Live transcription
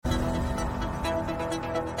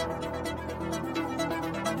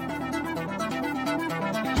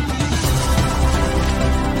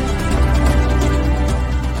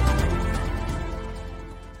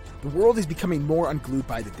world is becoming more unglued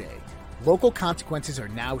by the day. Local consequences are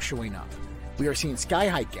now showing up. We are seeing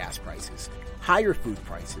sky-high gas prices, higher food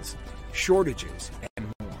prices, shortages, and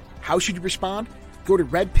more. How should you respond? Go to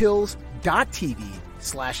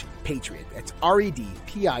redpills.tv/patriot. That's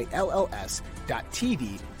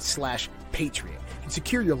redpills.tv/patriot. And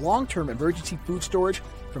secure your long-term emergency food storage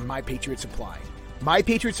from My Patriot Supply. My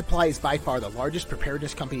Patriot Supply is by far the largest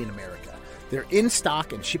preparedness company in America. They're in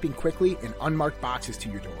stock and shipping quickly in unmarked boxes to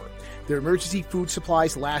your door. Their emergency food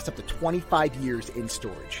supplies last up to 25 years in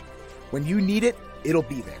storage. When you need it, it'll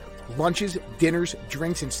be there. Lunches, dinners,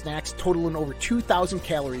 drinks, and snacks totaling over 2,000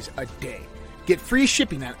 calories a day. Get free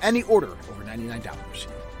shipping on any order over $99.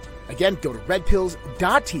 Again, go to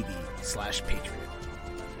redpills.tv/patriot.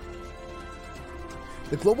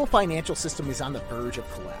 The global financial system is on the verge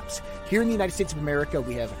of collapse. Here in the United States of America,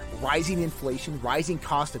 we have rising inflation, rising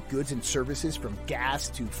cost of goods and services from gas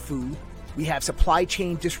to food. We have supply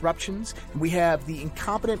chain disruptions, and we have the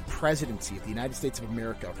incompetent presidency of the United States of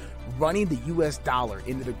America running the U.S. dollar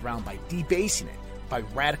into the ground by debasing it, by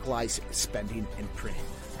radicalized spending and printing.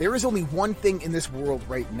 There is only one thing in this world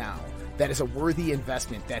right now that is a worthy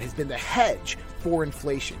investment that has been the hedge for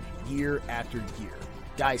inflation year after year.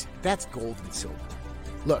 Guys, that's gold and silver.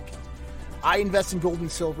 Look, I invest in gold and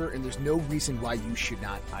silver, and there's no reason why you should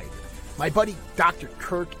not either. My buddy, Dr.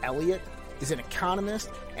 Kirk Elliott, is an economist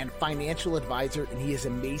and financial advisor, and he is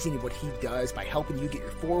amazing at what he does by helping you get your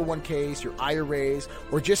 401ks, your IRAs,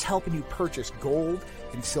 or just helping you purchase gold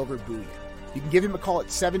and silver bullion. You can give him a call at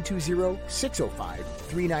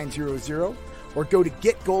 720-605-3900 or go to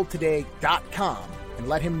getgoldtoday.com and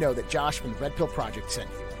let him know that Josh from the Red Pill Project sent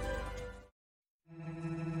you.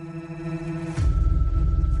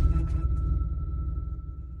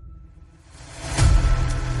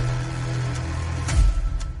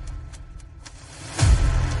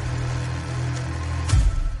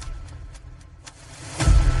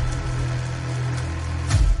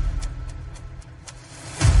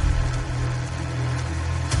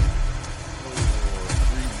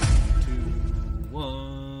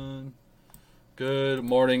 Good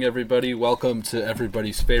morning, everybody. Welcome to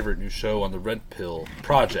everybody's favorite new show on the Red Pill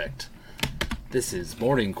Project. This is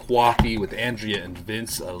Morning Coffee with Andrea and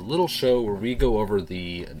Vince, a little show where we go over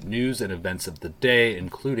the news and events of the day,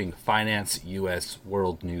 including finance, U.S.,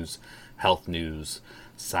 world news, health news,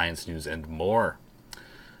 science news, and more.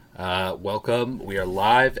 Welcome. We are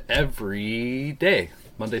live every day,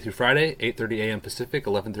 Monday through Friday, 8:30 a.m. Pacific,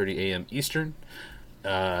 11:30 a.m. Eastern.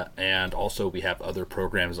 And also we have other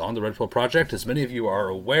programs on the Red Pill Project. As many of you are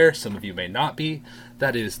aware, some of you may not be,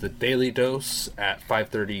 that is the Daily Dose at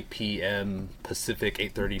 5:30 p.m. Pacific,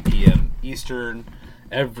 8:30 p.m. Eastern,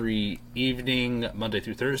 every evening, Monday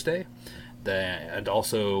through Thursday. And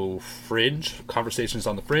also Fringe, Conversations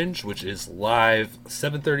on the Fringe, which is live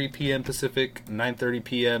 7:30 p.m. Pacific, 9:30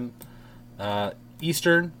 p.m.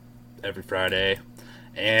 Eastern, every Friday.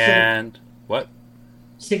 And what?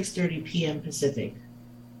 6:30 p.m. Pacific.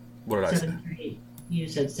 What did I say? 7:30. You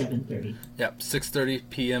said 7:30. Yep, 6:30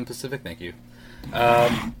 p.m. Pacific. Thank you.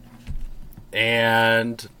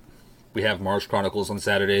 And we have Mars Chronicles on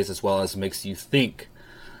Saturdays, as well as Makes You Think.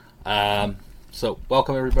 So,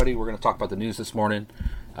 welcome everybody. We're going to talk about the news this morning.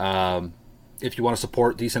 If you want to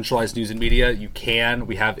support decentralized news and media, you can.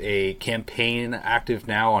 We have a campaign active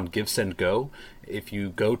now on GiveSendGo. If you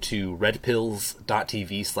go to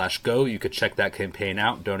redpills.tv/go, you could check that campaign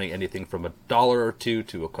out. Donate anything from $1 or $2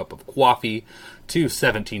 to a cup of coffee to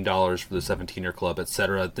 $17 for the 17er club,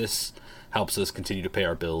 etc. This helps us continue to pay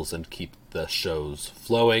our bills and keep the shows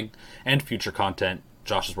flowing and future content.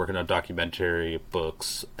 Josh is working on documentary,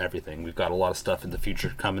 books, everything. We've got a lot of stuff in the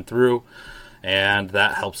future coming through, and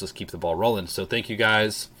that helps us keep the ball rolling. So thank you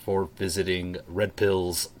guys for visiting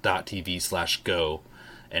redpills.tv/go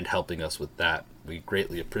and helping us with that. We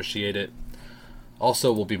greatly appreciate it.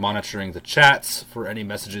 Also, we'll be monitoring the chats for any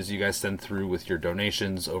messages you guys send through with your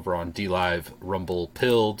donations over on DLive, Rumble,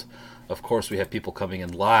 Pilled. Of course, we have people coming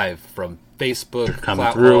in live from Facebook,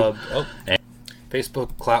 Clout Hub,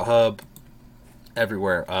 Facebook, Clout Hub,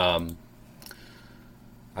 everywhere. I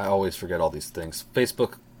always forget all these things.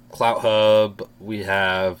 Facebook, Clout Hub, we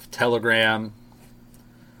have Telegram,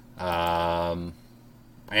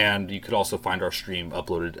 and you could also find our stream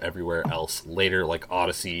uploaded everywhere else later, like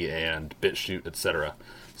Odyssey and BitChute, etc.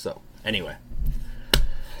 So, anyway.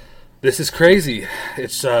 This is crazy.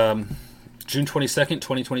 It's June 22nd,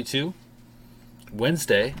 2022,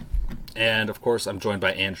 Wednesday. And, of course, I'm joined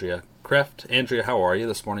by Andrea Kreft. Andrea, how are you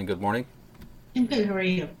this morning? Good morning. I'm good. How are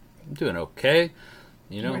you? I'm doing okay.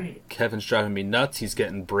 You know, Right. Kevin's driving me nuts. He's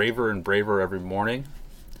getting braver and braver every morning.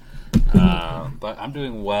 But I'm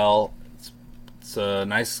doing well. It's a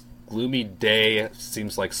nice gloomy day.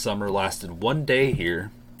 Seems like summer lasted one day here.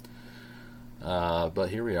 But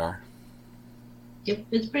here we are. Yep,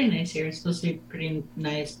 it's pretty nice here. It's supposed to be pretty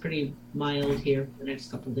nice, pretty mild here for the next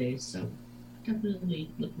couple of days. So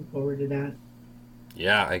definitely looking forward to that.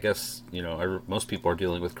 Yeah, I guess, most people are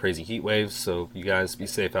dealing with crazy heat waves, so you guys be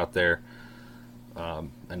safe out there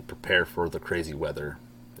and prepare for the crazy weather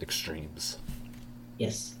extremes.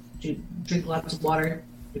 Yes, drink lots of water.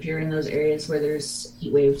 If you're in those areas where there's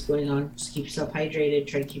heat waves going on, just keep yourself hydrated,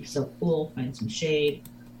 try to keep yourself cool, find some shade.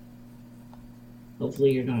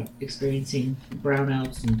 Hopefully you're not experiencing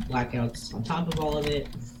brownouts and blackouts on top of all of it.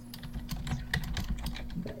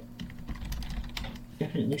 But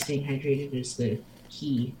definitely staying hydrated is the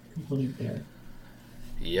key component there.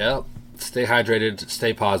 Yep. Stay hydrated,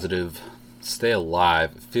 stay positive, stay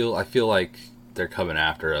alive. I feel like they're coming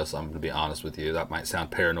after us. I'm going to be honest with you. That might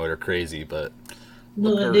sound paranoid or crazy, but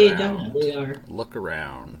No, they definitely are. Look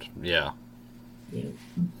around. Yeah. Yeah.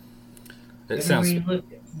 It Everywhere sounds you look,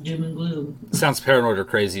 doom and gloom. sounds paranoid or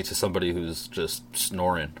crazy to somebody who's just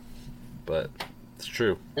snoring, but it's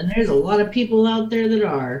true. And there's a lot of people out there that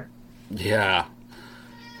are. Yeah.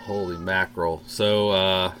 Holy mackerel.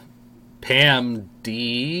 So, Pam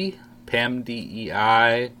DEI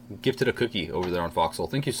gifted a cookie over there on Foxhole.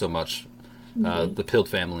 Thank you so much. The Pilled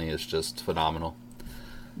family is just phenomenal.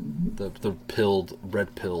 The Pilled,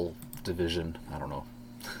 Red Pill division. I don't know.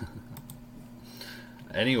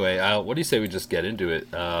 Anyway, what do you say we just get into it?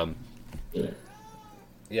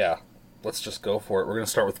 Yeah, let's just go for it. We're going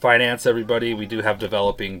to start with finance, everybody. We do have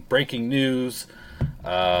developing breaking news.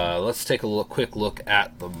 Let's take a quick look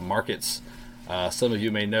at the markets. Some of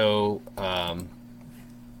you may know,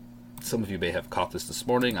 some of you may have caught this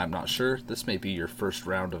morning. I'm not sure. This may be your first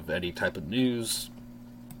round of any type of news,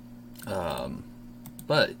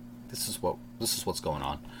 but this is what's going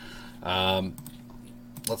on.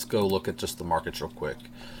 Let's go look at just the markets real quick.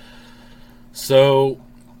 So,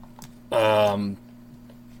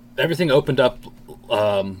 everything opened up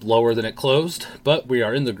lower than it closed, but we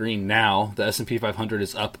are in the green now. The S&P 500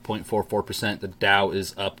 is up 0.44%. The Dow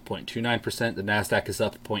is up 0.29%. The Nasdaq is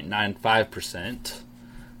up 0.95%.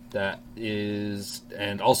 That is,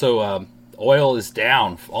 and also oil is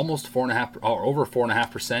down almost 4.5 or over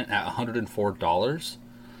 4.5% at $104.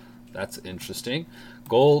 That's interesting.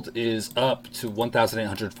 Gold is up to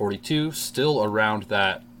 1,842, still around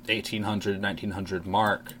that 1,800, 1,900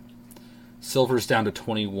 mark. Silver's down to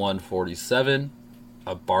 2147,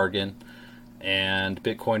 a bargain. And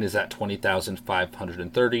Bitcoin is at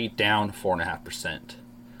 20,530, down 4.5%.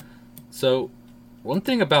 So, one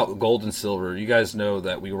thing about gold and silver, you guys know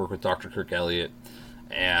that we work with Dr. Kirk Elliott,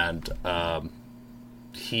 and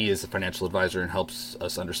he is a financial advisor and helps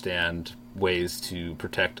us understand ways to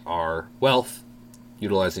protect our wealth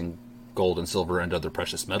utilizing gold and silver and other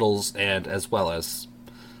precious metals, and as well as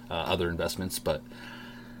other investments. But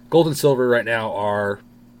gold and silver right now are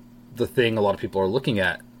the thing a lot of people are looking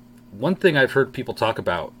at. One thing I've heard people talk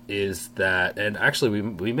about is that, and actually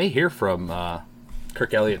we may hear from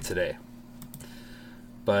Kirk Elliott today,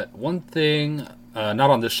 but one thing, not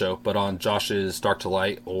on this show, but on Josh's Dark to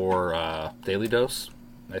Light or Daily Dose,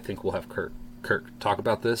 I think we'll have Kirk talk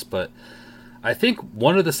about this, but I think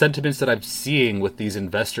one of the sentiments that I'm seeing with these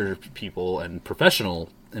investor people and professional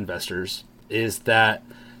investors is that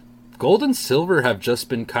gold and silver have just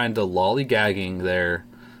been kind of lollygagging there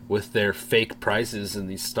with their fake prices in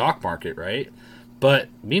the stock market, right? But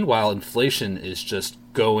meanwhile, inflation is just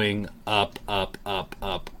going up, up, up,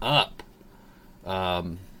 up, up.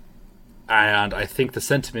 And I think the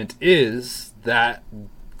sentiment is that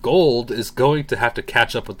gold is going to have to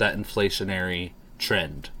catch up with that inflationary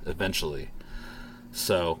trend eventually.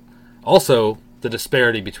 So, also, the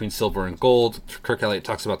disparity between silver and gold, Kirk Elliott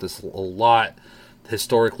talks about this a lot.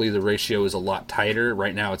 Historically, the ratio is a lot tighter.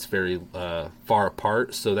 Right now, it's very far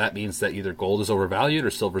apart. So that means that either gold is overvalued or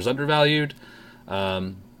silver is undervalued.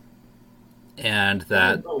 And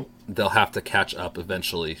that they'll have to catch up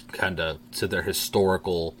eventually kind of to their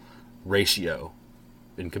historical ratio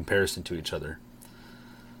in comparison to each other.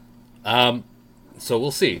 So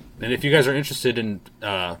we'll see. And if you guys are interested in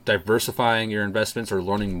diversifying your investments or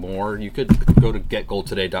learning more, you could go to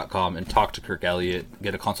getgoldtoday.com and talk to Kirk Elliott,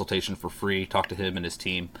 get a consultation for free, talk to him and his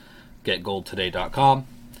team, getgoldtoday.com.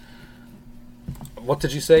 What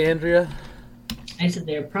did you say, Andrea? I said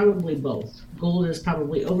they're probably both. Gold is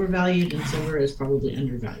probably overvalued and silver is probably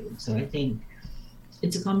undervalued. So I think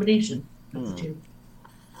it's a combination of the two.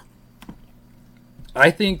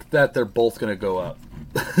 I think that they're both going to go up.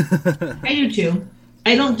 I do too.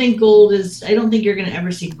 I don't think you're going to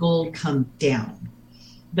ever see gold come down.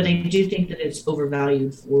 But I do think that it's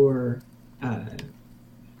overvalued for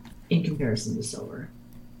in comparison to silver.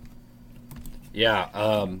 Yeah. The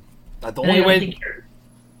And only I don't way. think you're-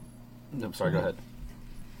 No, sorry. Go ahead.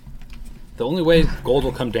 The only way gold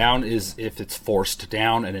will come down is if it's forced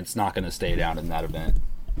down, and it's not going to stay down in that event.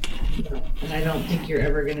 And I don't think you're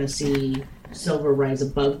ever going to see silver rise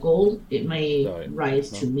above gold. It may Right. rise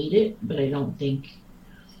to meet it, but I don't think.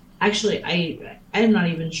 Actually, I'm not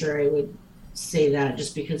even sure I would say that,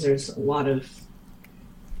 just because there's a lot of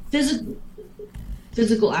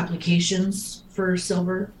physical applications for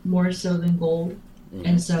silver more so than gold,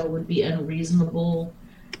 and so it would be unreasonable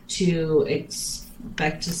to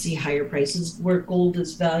expect to see higher prices where gold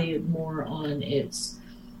is valued more on its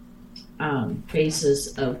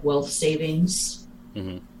basis of wealth savings.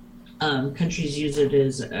 Countries use it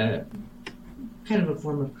as a kind of a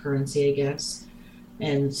form of currency, I guess,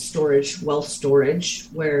 and storage, wealth storage,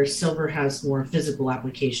 where silver has more physical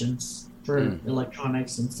applications for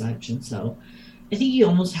electronics and such. And so I think you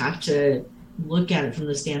almost have to look at it from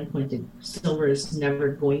the standpoint that silver is never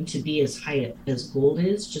going to be as high as gold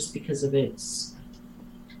is, just because of its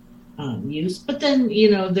use. But then,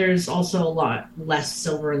 there's also a lot less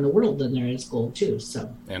silver in the world than there is gold too.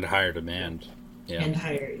 So And higher demand. Yeah. and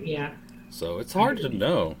higher, yeah. So it's hard to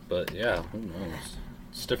know, but yeah, who knows?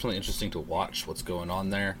 It's definitely interesting to watch what's going on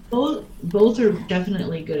there. Both are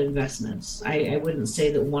definitely good investments. I wouldn't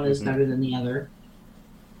say that one is better than the other,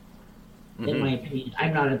 in my opinion.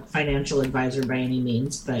 I'm not a financial advisor by any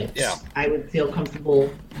means, but Yeah. I would feel comfortable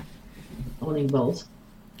owning both.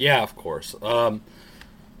 Yeah, of course.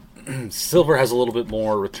 Silver has a little bit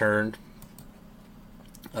more returned.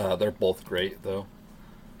 They're both great, though.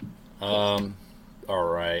 All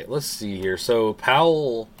right, let's see here. So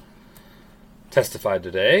Powell testified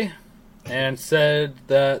today and said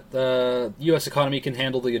that the U.S. economy can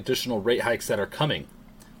handle the additional rate hikes that are coming.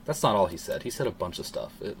 That's not all he said. He said a bunch of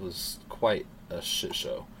stuff. It was quite a shit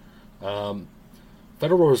show.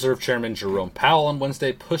 Federal Reserve Chairman Jerome Powell on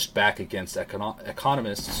Wednesday pushed back against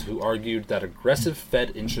economists who argued that aggressive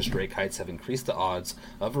Fed interest rate hikes have increased the odds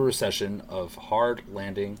of a recession of hard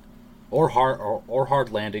landing for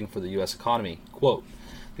the U.S. economy. Quote,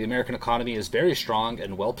 "The American economy is very strong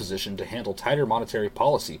and well-positioned to handle tighter monetary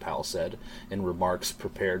policy," Powell said in remarks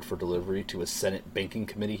prepared for delivery to a Senate Banking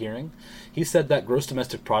Committee hearing. He said that gross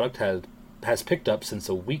domestic product has picked up since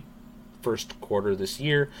a weak first quarter this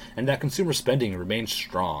year, and that consumer spending remains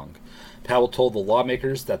strong. Powell told the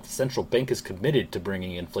lawmakers that the central bank is committed to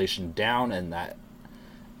bringing inflation down and that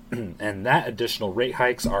additional rate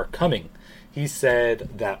hikes are coming. He said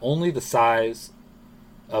that only the size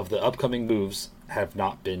of the upcoming moves have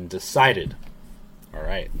not been decided. All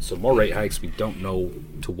right, so more rate hikes. We don't know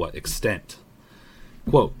to what extent.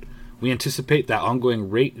 Quote, "We anticipate that ongoing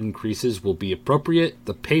rate increases will be appropriate.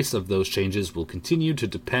 The pace of those changes will continue to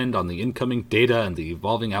depend on the incoming data and the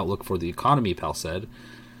evolving outlook for the economy," Powell said.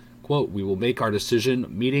 Quote, "We will make our decision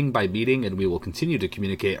meeting by meeting, and we will continue to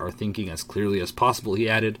communicate our thinking as clearly as possible," he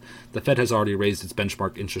added. The Fed has already raised its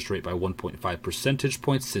benchmark interest rate by 1.5 percentage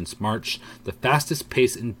points since March, the fastest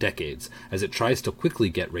pace in decades, as it tries to quickly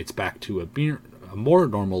get rates back to a more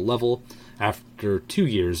normal level after 2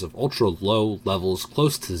 years of ultra-low levels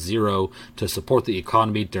close to zero to support the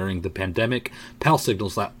economy during the pandemic. Powell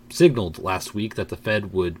signaled last week that the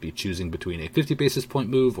Fed would be choosing between a 50 basis point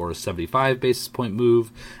move or a 75 basis point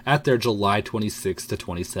move at their July 26th to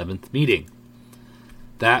 27th meeting.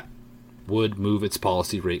 That would move its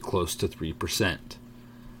policy rate close to 3%.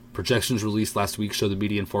 Projections released last week show the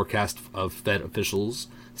median forecast of Fed officials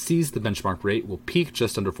sees the benchmark rate will peak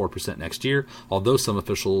just under 4% next year, although some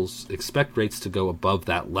officials expect rates to go above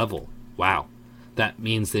that level. Wow. That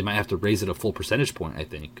means they might have to raise it a full percentage point, I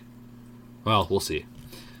think. Well, we'll see.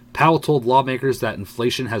 Powell told lawmakers that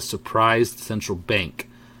inflation has surprised the central bank.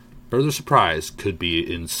 Further surprise could be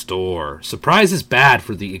in store. Surprise is bad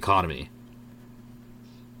for the economy.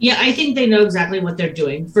 Yeah, I think they know exactly what they're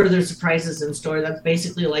doing. Further surprises in store. That's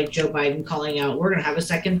basically like Joe Biden calling out, we're going to have a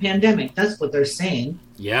second pandemic. That's what they're saying.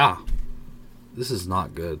 Yeah. This is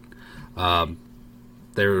not good.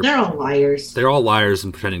 They're all liars. They're all liars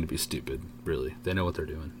and pretending to be stupid, really. They know what they're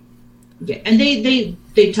doing. Yeah, and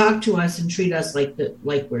they talk to us and treat us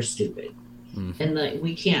like we're stupid. And that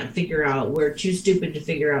we can't figure out, we're too stupid to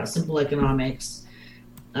figure out simple economics.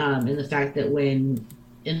 And the fact that when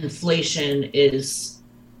inflation is,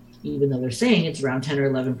 even though they're saying it's around 10 or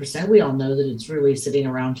 11%, we all know that it's really sitting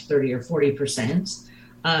around 30 or 40%.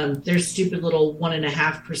 Their stupid little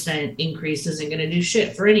 1.5% increase isn't going to do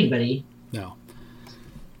shit for anybody. No.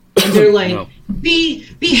 And they're like, No. be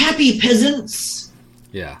happy, peasants.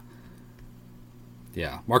 Yeah.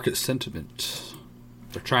 Yeah. Market sentiment.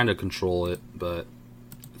 They're trying to control it, but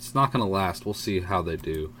it's not going to last. We'll see how they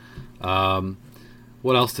do.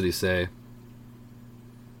 What else did he say?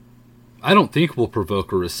 I don't think we'll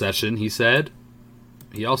provoke a recession, he said.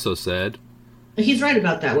 He also said... He's right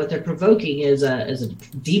about that. What they're provoking is a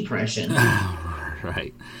depression.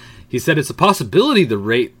 Right. He said it's a possibility the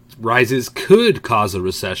rate rises could cause a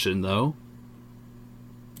recession, though.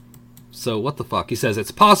 So what the fuck? He says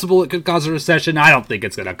it's possible it could cause a recession. I don't think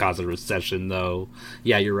it's going to cause a recession, though.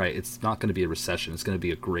 Yeah, you're right. It's not going to be a recession. It's going to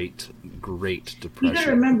be a great depression. You got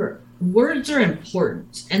to remember, words are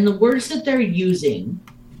important, and the words that they're using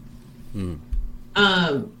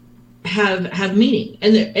have meaning,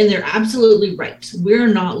 and they're absolutely right. We're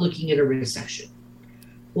not looking at a recession.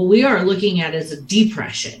 What we are looking at is a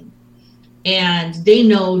depression, and they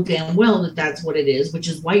know damn well that that's what it is, which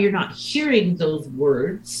is why you're not hearing those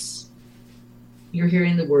words. You're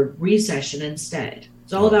hearing the word recession instead.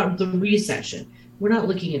 It's all about the recession. We're not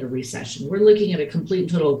looking at a recession. We're looking at a complete and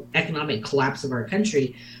total economic collapse of our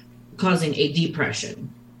country, causing a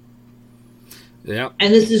depression. Yeah.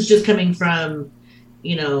 And this is just coming from,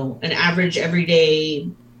 an average, everyday,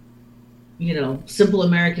 simple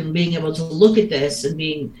American being able to look at this and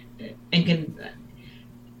you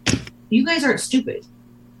guys aren't stupid.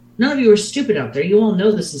 None of you are stupid out there. You all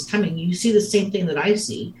know this is coming. You see the same thing that I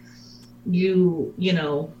see. You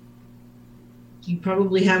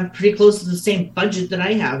probably have pretty close to the same budget that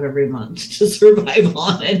I have every month to survive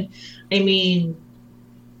on. I mean,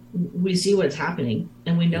 we see what's happening,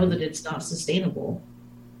 and we know that it's not sustainable.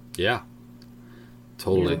 Yeah,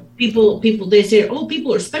 totally. People, they say, oh,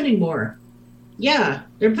 people are spending more. Yeah,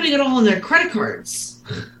 they're putting it all on their credit cards.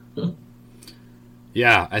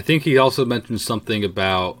 Yeah, I think he also mentioned something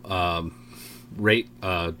about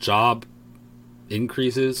job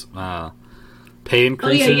increases, pay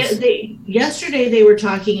increases. Oh, yeah. Yesterday they were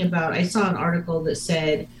talking about, I saw an article that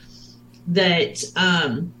said that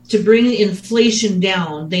to bring inflation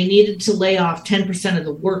down, they needed to lay off 10% of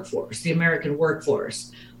the workforce, the American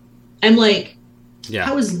workforce. I'm like,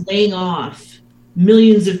 how is laying off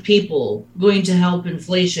millions of people going to help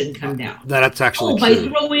inflation come down? That's actually by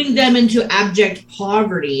throwing them into abject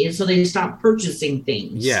poverty so they stop purchasing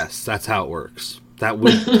things. Yes, that's how it works. That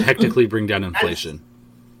would technically bring down inflation.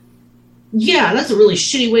 That's a really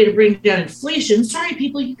shitty way to bring down inflation. Sorry,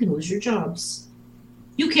 people, you can lose your jobs.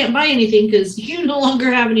 You can't buy anything because you no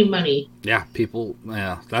longer have any money. Yeah, people.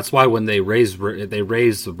 Yeah, that's why when they raise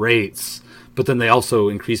the rates, but then they also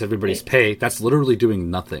increase everybody's pay. That's literally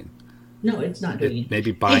doing nothing. No, it's not doing anything.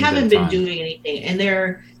 Maybe buying. They haven't been doing anything, and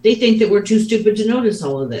they think that we're too stupid to notice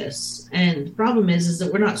all of this. And the problem is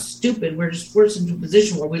that we're not stupid. We're just forced into a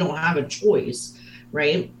position where we don't have a choice,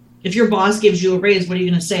 right? If your boss gives you a raise, what are you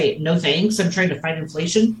going to say? No thanks. I'm trying to fight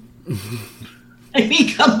inflation. I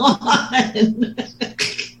mean, come on.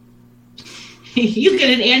 You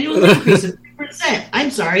get an annual increase of 3%.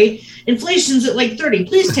 I'm sorry. Inflation's at like 30.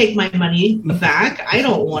 Please take my money back. I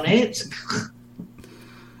don't want it.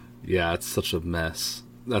 Yeah, it's such a mess.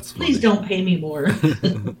 That's funny. Please don't pay me more.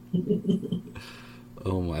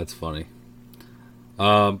 Oh, that's funny.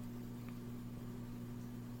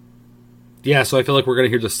 Yeah, so I feel like we're going to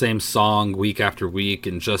hear the same song week after week.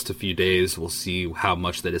 In just a few days, we'll see how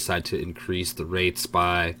much they decide to increase the rates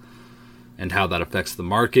by and how that affects the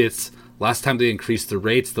markets. Last time they increased the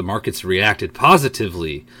rates, the markets reacted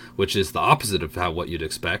positively, which is the opposite of what you'd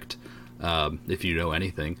expect, if you know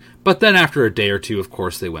anything. But then after a day or two, of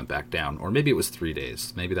course, they went back down. Or maybe it was 3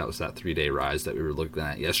 days. Maybe that was that 3-day rise that we were looking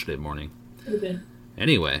at yesterday morning. Okay.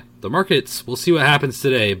 Anyway, the markets, we'll see what happens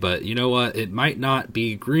today, but you know what? It might not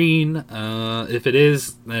be green. If it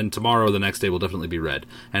is, then tomorrow or the next day will definitely be red.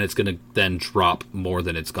 And it's going to then drop more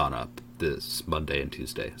than it's gone up this Monday and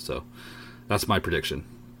Tuesday. So that's my prediction.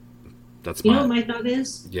 You know what my thought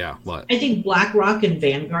is? Yeah, what? I think BlackRock and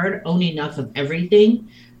Vanguard own enough of everything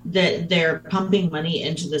that they're pumping money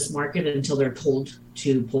into this market until they're told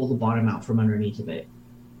to pull the bottom out from underneath of it.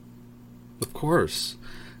 Of course.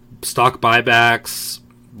 Stock buybacks,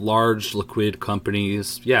 large liquid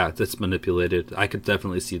companies. Yeah, that's manipulated. I could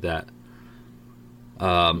definitely see that.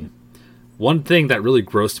 One thing that really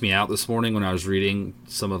grossed me out this morning when I was reading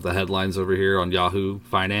some of the headlines over here on Yahoo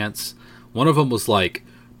Finance, one of them was like,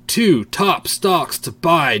 2 top stocks to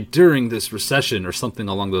buy during this recession or something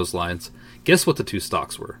along those lines. Guess what the 2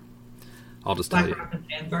 stocks were? I'll just tell you. BlackRock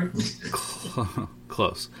and Vanguard.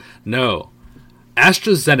 Close. No.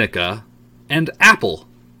 AstraZeneca and Apple.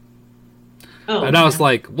 Oh, and I was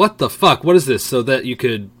like, what the fuck? What is this? So that you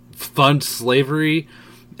could fund slavery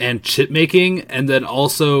and chip making and then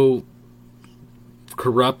also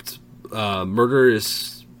corrupt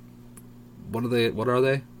murderous... What are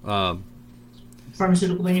they?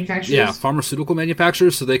 Pharmaceutical manufacturers? Yeah, pharmaceutical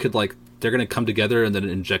manufacturers, so they could, like, they're going to come together and then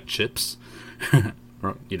inject chips.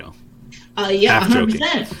 Or, Yeah, half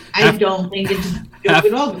 100%. I don't think it's a joke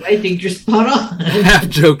at all. I think you're spot on. Half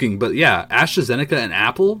joking, but yeah, AstraZeneca and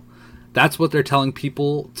Apple, that's what they're telling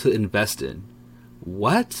people to invest in.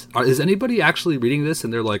 What? Is anybody actually reading this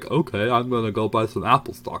and they're like, okay, I'm going to go buy some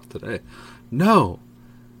Apple stock today? No.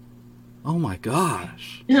 Oh my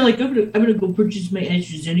gosh. They're like, I'm gonna go purchase my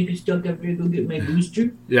AstraZeneca stock after I go get my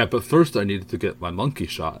booster. Yeah, but first I needed to get my monkey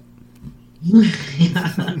shot.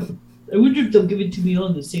 Yeah. I wonder if they'll give it to me all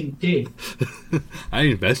on the same day. I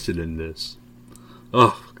invested in this.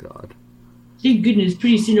 Oh, God. Thank goodness,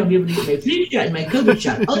 pretty soon I'll be able to get my flu shot and my COVID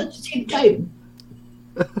shot all at the same time.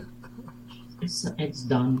 It's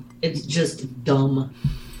dumb. It's just dumb.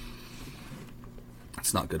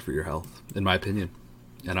 It's not good for your health, in my opinion.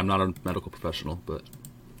 And I'm not a medical professional, but...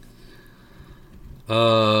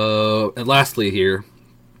 and lastly here,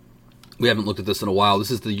 we haven't looked at this in a while.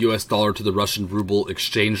 This is the US dollar to the Russian ruble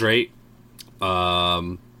exchange rate. We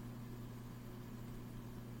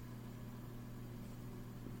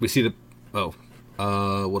see the... Oh.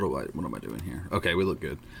 What am I doing here? Okay, we look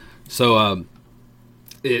good. So,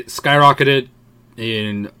 it skyrocketed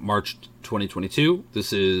in March 2022.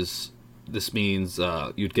 This means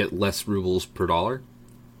you'd get less rubles per dollar.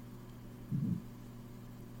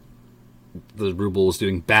 The ruble was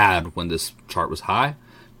doing bad when this chart was high.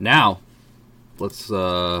 Now, let's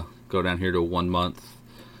go down here to 1 month.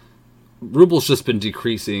 Ruble's just been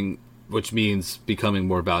decreasing, which means becoming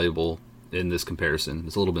more valuable in this comparison.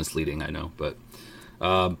 It's a little misleading, I know, but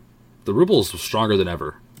the ruble's stronger than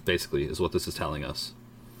ever, basically, is what this is telling us.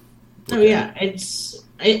 Oh yeah,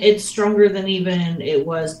 it's stronger than even it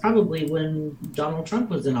was probably when Donald Trump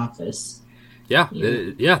was in office. Yeah,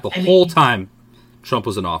 the whole time Trump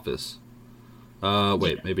was in office.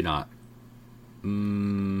 Wait, maybe not. So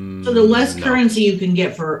the less currency you can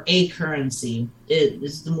get for a currency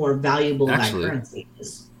is the more valuable that currency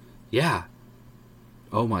is. Yeah.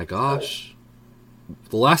 Oh my gosh.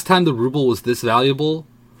 The last time the ruble was this valuable,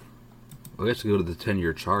 we have to go to the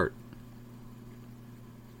 10-year chart.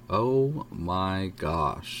 Oh my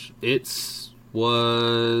gosh. It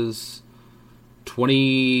was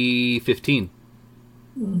 2015.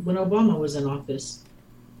 When Obama was in office.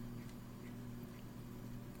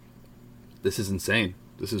 This is insane.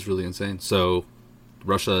 This is really insane. So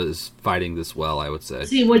Russia is fighting this well, I would say.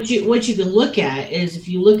 See, what you can look at is if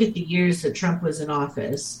you look at the years that Trump was in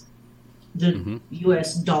office, the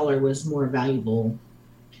U.S. dollar was more valuable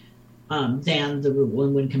than the ruble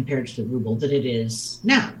when compared to the ruble than it is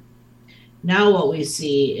now. Now what we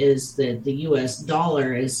see is that the U.S.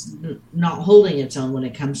 dollar is not holding its own when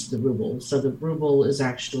it comes to the ruble. So the ruble is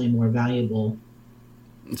actually more valuable.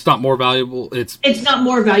 It's not more valuable. It's not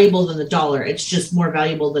more valuable than the dollar. It's just more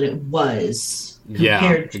valuable than it was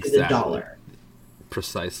compared to the dollar.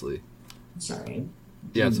 Precisely. Sorry.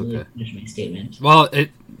 Yeah, it's okay. Finish my statement. Well,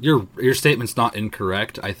 your statement's not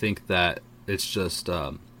incorrect. I think that it's just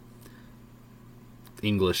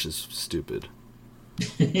English is stupid.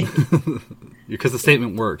 Because the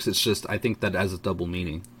statement works. It's just I think that has a double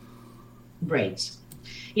meaning. Right.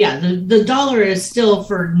 Yeah, the dollar is still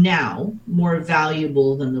for now more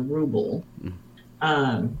valuable than the ruble,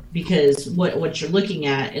 because what you're looking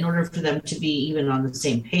at, in order for them to be even on the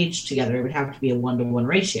same page together, it would have to be a 1-to-1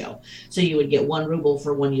 ratio. So you would get 1 ruble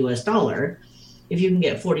for 1 U.S. dollar. If you can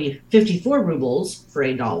get 54 rubles for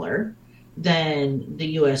a dollar, then the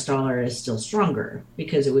U.S. dollar is still stronger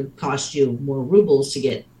because it would cost you more rubles to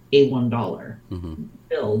get a $1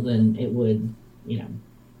 bill than it would,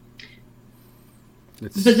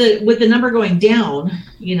 But with the number going down,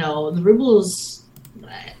 the ruble's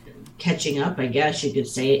catching up, I guess you could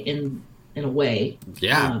say, in a way.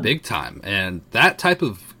 Yeah, big time. And that's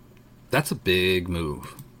a big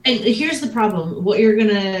move. And here's the problem. What you're going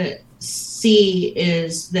to see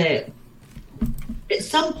is that at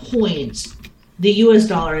some point, the U.S.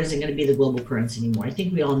 dollar isn't going to be the global currency anymore. I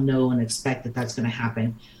think we all know and expect that that's going to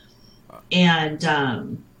happen. And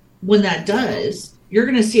when that does, you're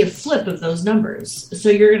going to see a flip of those numbers. So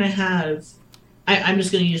you're going to have, I'm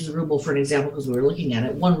just going to use the ruble for an example because we were looking at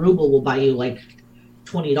it. 1 ruble will buy you like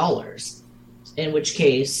 $20, in which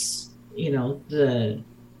case, the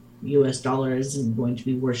U.S. dollar isn't going to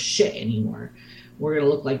be worth shit anymore. We're going to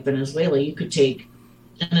look like Venezuela. You could take,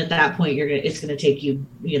 and at that point, it's going to take you,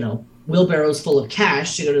 wheelbarrows full of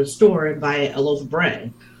cash to go to the store and buy a loaf of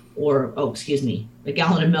bread, or a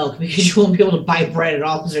gallon of milk, because you won't be able to buy bread at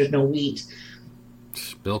all because there's no wheat.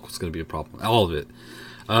 Milk was going to be a problem. All of it.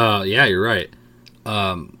 Yeah, you're right.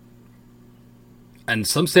 And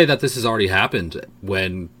some say that this has already happened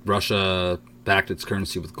when Russia backed its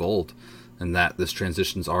currency with gold. and that this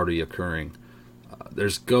transition's already occurring.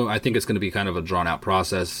 I think it's going to be kind of a drawn out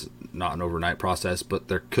process, not an overnight process, but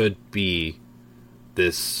there could be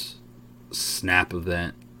this snap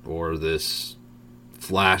event or this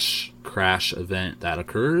flash crash event that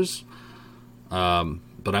occurs.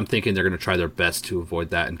 But I'm thinking they're going to try their best to avoid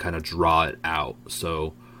that and kind of draw it out.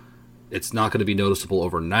 So it's not going to be noticeable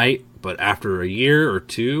overnight, but after a year or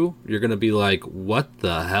two, you're going to be like, what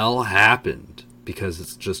the hell happened? Because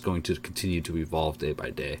it's just going to continue to evolve day by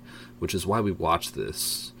day, which is why we watch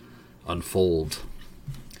this unfold.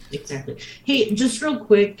 Exactly. Hey, just real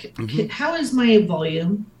quick, how is my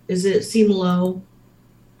volume? Does it seem low?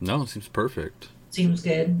 No, it seems perfect. Seems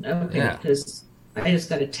good? Okay, because I just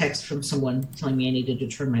got a text from someone telling me I needed to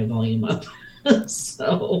turn my volume up.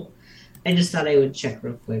 So I just thought I would check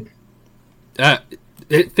real quick.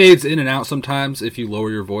 It fades in and out sometimes if you lower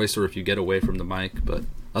your voice or if you get away from the mic, but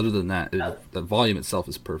other than that, the volume itself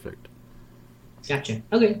is perfect. Gotcha.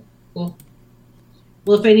 Okay, cool.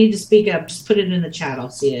 Well, if I need to speak up, just put it in the chat. I'll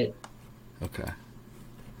see it. Okay.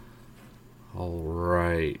 All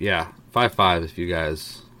right. Yeah, 5-5 if you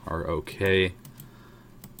guys are okay.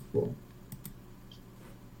 Cool.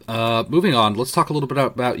 Moving on, let's talk a little bit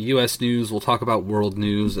about U.S. news. We'll talk about world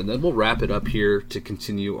news, and then we'll wrap it up here to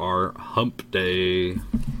continue our hump day.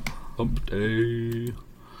 Hump day.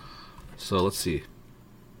 So let's see.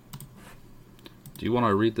 Do you want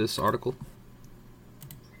to read this article?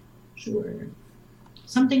 Sure.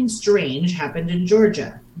 Something strange happened in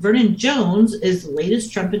Georgia. Vernon Jones is the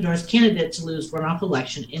latest Trump-endorsed candidate to lose runoff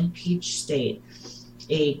election in Peach State.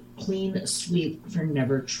 A clean sweep for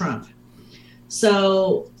Never Trump.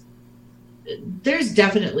 So there's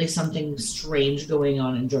definitely something strange going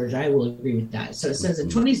on in Georgia. I will agree with that. So it says in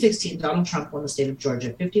 2016, Donald Trump won the state of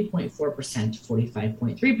Georgia 50.4% to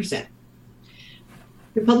 45.3%.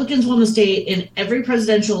 Republicans won the state in every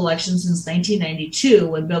presidential election since 1992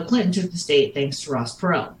 when Bill Clinton took the state thanks to Ross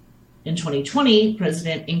Perot. In 2020,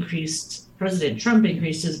 President Trump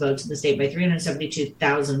increased his votes in the state by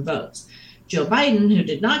 372,000 votes. Joe Biden, who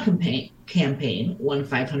did not campaign, won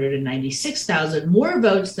 596,000 more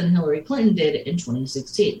votes than Hillary Clinton did in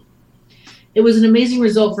 2016. It was an amazing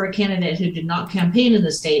result for a candidate who did not campaign in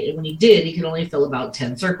the state, and when he did, he could only fill about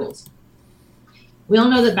 10 circles. We all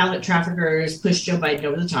know that ballot traffickers pushed Joe Biden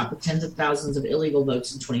over the top with tens of thousands of illegal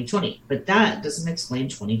votes in 2020, but that doesn't explain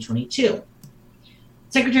 2022.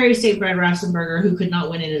 Secretary of State Brad Raffensperger, who could not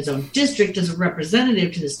win in his own district as a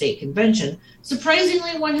representative to the state convention,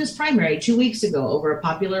 surprisingly won his primary 2 weeks ago over a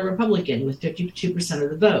popular Republican with 52% of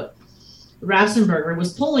the vote. Raffensperger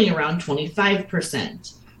was polling around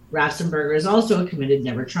 25%. Raffensperger is also a committed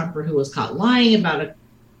Never Trumper who was caught lying about a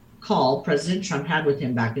call President Trump had with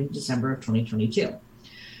him back in December of 2022.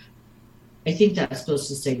 I think that's supposed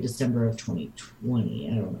to say December of 2020.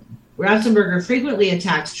 I don't know. Raffensperger frequently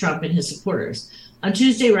attacks Trump and his supporters. On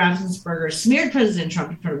Tuesday, Raffensperger smeared President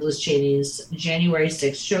Trump in front of Liz Cheney's January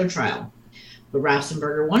 6th show trial. But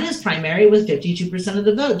Raffensperger won his primary with 52% of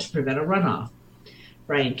the vote to prevent a runoff.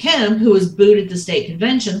 Brian Kemp, who was booed at the state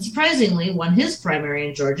convention, surprisingly won his primary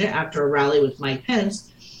in Georgia after a rally with Mike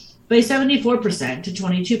Pence by 74% to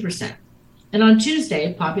 22%. And on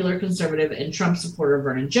Tuesday, popular conservative and Trump supporter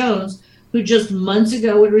Vernon Jones, who just months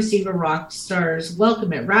ago would receive a rock star's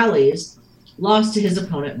welcome at rallies, lost to his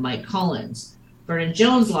opponent Mike Collins. Vernon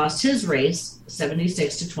Jones lost his race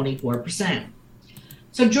 76 to 24%.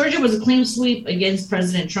 So Georgia was a clean sweep against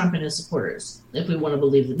President Trump and his supporters, if we want to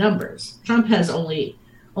believe the numbers. Trump has only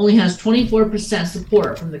has 24%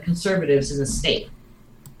 support from the conservatives in the state.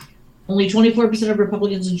 Only 24% of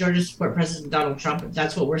Republicans in Georgia support President Donald Trump.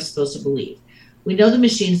 That's what we're supposed to believe. We know the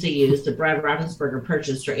machines they used, that Brad Raffensperger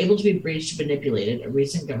purchased, are able to be breached and manipulated. A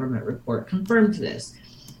recent government report confirmed this.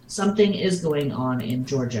 Something is going on in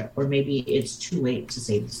Georgia, or maybe it's too late to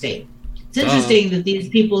save the state. It's interesting that these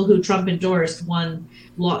people who Trump endorsed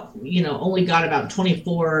only got about a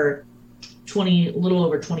little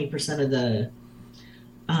over 20% of the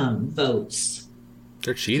votes.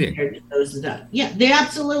 They're cheating. To those yeah, they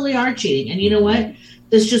absolutely are cheating. And you know what?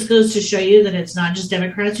 This just goes to show you that it's not just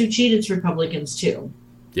Democrats who cheat, it's Republicans too.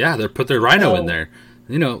 Yeah, they put their rhino in there.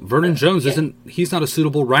 Vernon Jones he's not a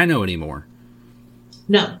suitable rhino anymore.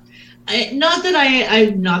 No. Not that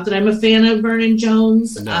I'm a fan of Vernon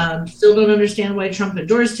Jones. No. Still don't understand why Trump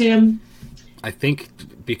endorsed him. I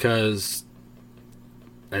think because,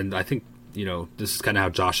 and I think, this is kind of how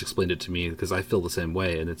Josh explained it to me, because I feel the same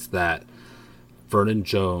way, and it's that Vernon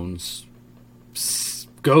Jones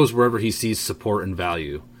goes wherever he sees support and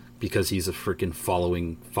value because he's a freaking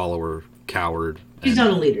follower, coward. He's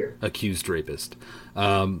not a leader. Accused rapist.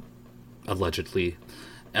 Allegedly.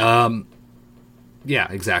 Yeah,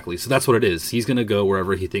 exactly. So that's what it is. He's going to go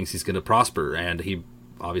wherever he thinks he's going to prosper, and he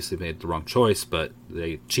obviously made the wrong choice, but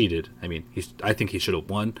they cheated. I mean, I think he should have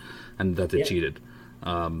won, and that they cheated.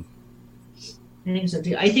 I think so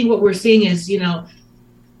too. I think what we're seeing is,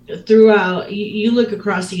 throughout, you look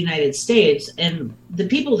across the United States, and the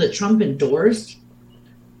people that Trump endorsed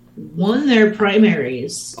won their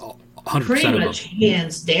primaries 100% pretty much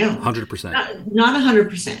hands down. 100%. Not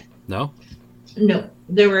 100%. No? No.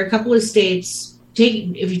 There were a couple of states,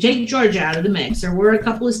 if you take Georgia out of the mix, there were a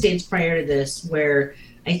couple of states prior to this where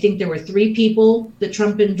I think there were 3 people that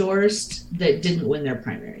Trump endorsed that didn't win their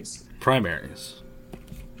primaries.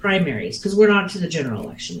 Primaries, because we're not to the general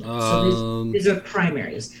election yet. So these are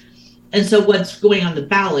primaries. And so what's going on the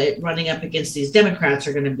ballot running up against these Democrats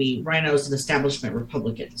are going to be rhinos and establishment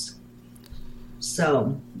Republicans.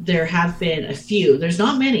 So there have been a few. There's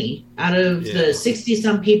not many. Out of the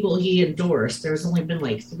 60-some people he endorsed, there's only been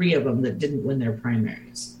like 3 of them that didn't win their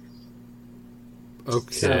primaries.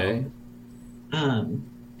 Okay. So,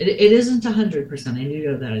 it isn't 100%. I do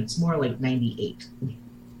know that. It's more like 98.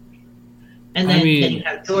 And then you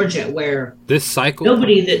have Georgia, where this cycle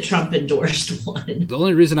nobody that Trump endorsed won. The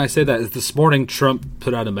only reason I say that is this morning Trump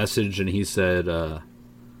put out a message and he said,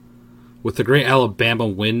 with the great Alabama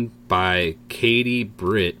win by Katie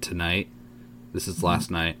Britt tonight, this is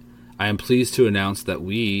last night, I am pleased to announce that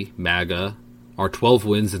we, MAGA, are 12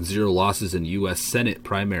 wins and 0 losses in U.S. Senate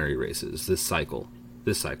primary races this cycle.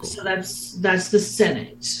 So that's the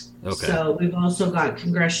Senate. Okay. So we've also got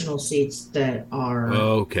congressional seats that are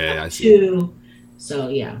I see. 2. So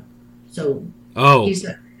yeah. So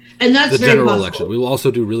and that's the general election. We will also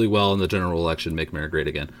do really well in the general election. Make America great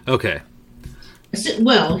again. Okay.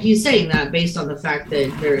 Well, he's saying that based on the fact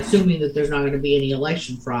that they're assuming that there's not going to be any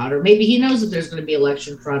election fraud, or maybe he knows that there's going to be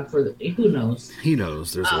election fraud who knows? He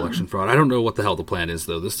knows there's election fraud. I don't know what the hell the plan is,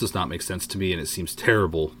 though. This does not make sense to me, and it seems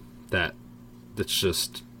terrible that it's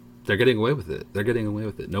just they're getting away with it.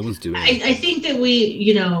 No one's doing it. I think that we,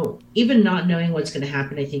 even not knowing what's going to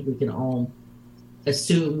happen, I think we can all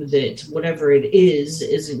assume that whatever it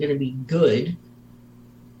isn't going to be good.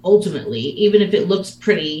 Ultimately, even if it looks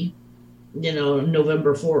pretty,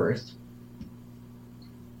 November 4th.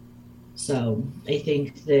 So I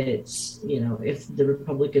think that, if the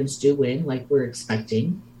Republicans do win, like we're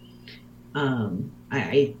expecting,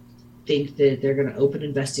 I think that they're going to open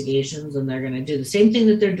investigations and they're going to do the same thing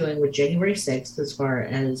that they're doing with January 6th as far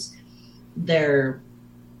as their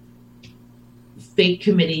fake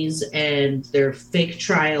committees and their fake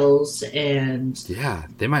trials. And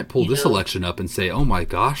they might pull this election up and say, oh my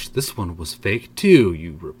gosh, this one was fake too,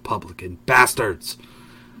 you Republican bastards.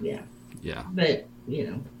 Yeah But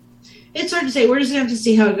it's hard to say. We're just gonna have to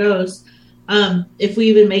see how it goes, if we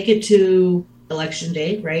even make it to election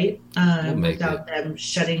day, right? Without them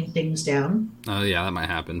shutting things down. That might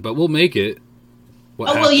happen, but we'll make it.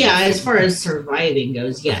 As far as surviving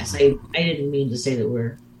goes, yes. I didn't mean to say that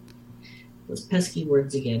we're those pesky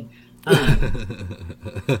words again.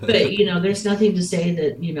 But, there's nothing to say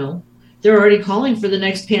that, they're already calling for the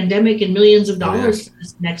next pandemic and millions of dollars for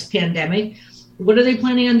this next pandemic. What are they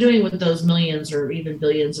planning on doing with those millions or even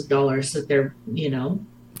billions of dollars that they're,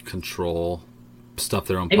 control, stuff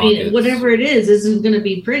their own pockets? I mean, whatever it is isn't going to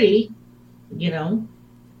be pretty,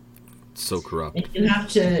 So corrupt. And you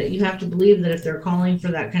have to believe that if they're calling for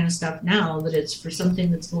that kind of stuff now, that it's for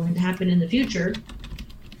something that's going to happen in the future.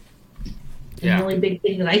 And the only big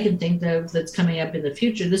thing that I can think of that's coming up in the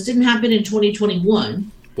future, this didn't happen in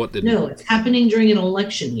 2021. What did? No, it's happening during an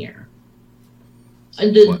election year.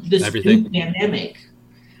 And this new pandemic.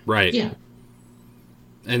 Right. Yeah.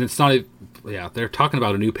 And it's not. They're talking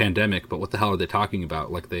about a new pandemic, but what the hell are they talking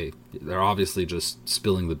about? Like they're obviously just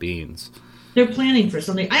spilling the beans. They're planning for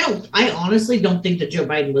something. I honestly don't think that Joe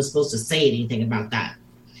Biden was supposed to say anything about that.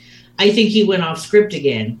 I think he went off script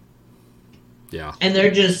again. Yeah. And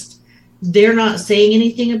they're not saying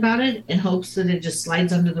anything about it in hopes that it just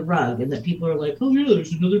slides under the rug and that people are like, oh yeah,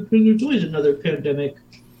 there's always another pandemic.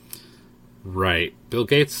 Right. Bill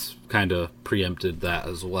Gates kind of preempted that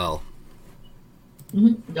as well.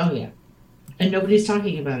 Mm-hmm. Oh yeah. And nobody's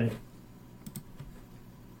talking about it.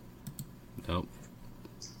 Nope.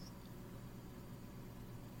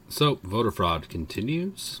 So, voter fraud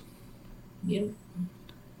continues. Yep.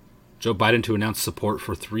 Joe Biden to announce support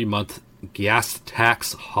for 3-month gas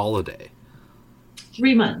tax holiday.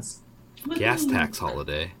 3 months. Gas tax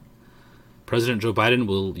holiday. President Joe Biden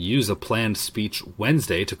will use a planned speech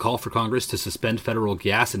Wednesday to call for Congress to suspend federal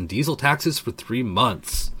gas and diesel taxes for 3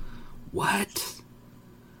 months. What?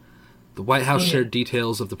 The White House shared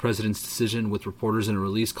details of the president's decision with reporters in a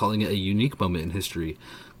release, calling it a unique moment in history.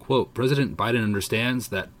 quote, President Biden understands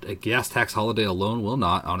that a gas tax holiday alone will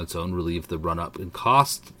not, on its own, relieve the run-up in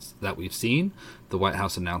costs that we've seen, the White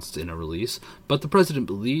House announced in a release. But the president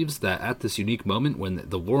believes that at this unique moment when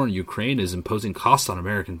the war in Ukraine is imposing costs on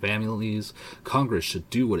American families, Congress should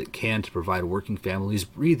do what it can to provide working families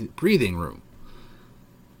breathing room.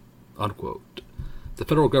 Unquote. The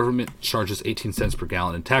federal government charges 18 cents per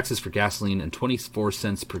gallon in taxes for gasoline and 24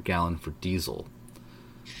 cents per gallon for diesel.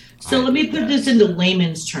 So let me put this into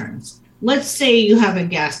layman's terms. Let's say you have a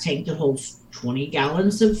gas tank that holds 20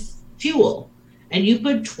 gallons of fuel, and you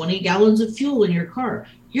put 20 gallons of fuel in your car.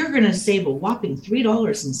 You're going to save a whopping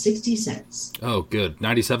 $3.60. Oh, good.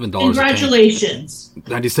 $97 Congratulations. a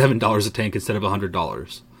tank. $97 a tank instead of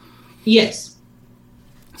 $100. Yes.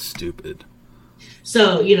 Stupid.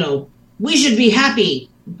 So, we should be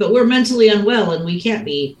happy, but we're mentally unwell and we can't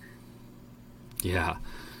be. Yeah.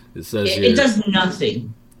 It says it does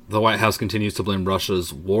nothing. The White House continues to blame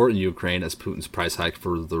Russia's war in Ukraine as Putin's price hike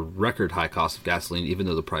for the record high cost of gasoline, even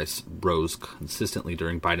though the price rose consistently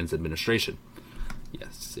during Biden's administration.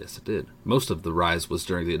 Yes, it did. Most of the rise was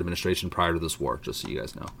during the administration prior to this war, just so you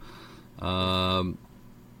guys know.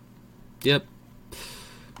 Yep.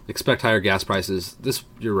 Expect higher gas prices. This,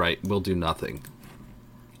 you're right, will do nothing.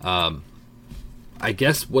 I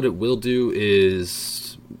guess what it will do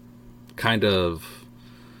is kind of...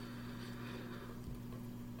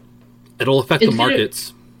 It'll affect the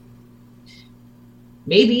markets.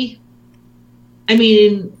 Maybe. I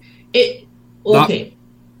mean, okay.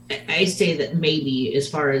 I say that maybe as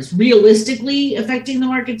far as realistically affecting the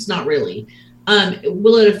markets, not really.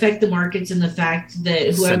 Will it affect the markets in the fact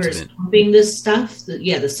that whoever is pumping this stuff,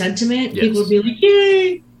 the sentiment, yes. People will be like,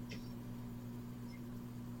 yay!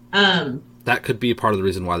 That could be part of the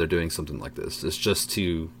reason why they're doing something like this. It's just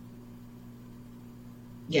to...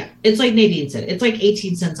 Yeah, it's like Nadine said. It's like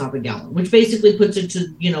 18 cents off a gallon, which basically puts it to,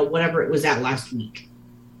 whatever it was at last week.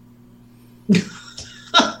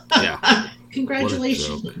 Yeah.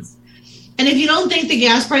 Congratulations. And if you don't think the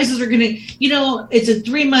gas prices are going to, it's a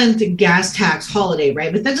 3-month gas tax holiday,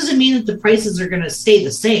 right? But that doesn't mean that the prices are going to stay the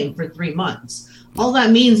same for 3 months. All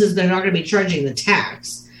that means is they're not going to be charging the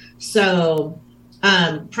tax. So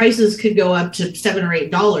prices could go up to $7 or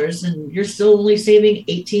 $8 and you're still only saving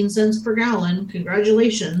 18 cents per gallon.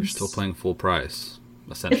 Congratulations. You're still paying full price,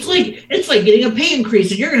 essentially. It's like getting a pay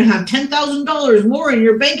increase and you're going to have $10,000 more in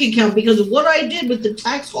your bank account because of what I did with the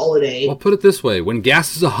tax holiday. Well, put it this way. When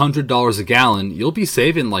gas is $100 a gallon, you'll be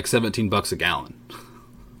saving like $17 a gallon.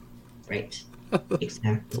 Right.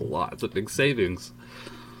 Exactly. It's a lot. It's a big savings.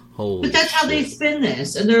 Holy but that's how they spin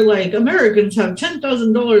this. And they're like, Americans have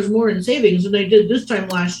 $10,000 more in savings than they did this time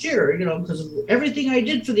last year, because of everything I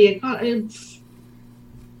did for the economy.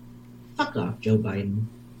 Fuck off, Joe Biden.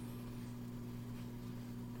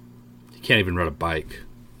 He can't even ride a bike.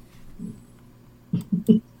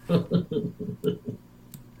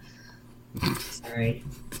 Sorry.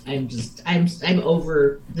 I'm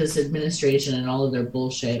over this administration and all of their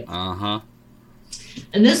bullshit. Uh-huh.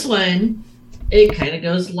 And this one, it kind of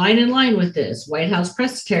goes line in line with this. White House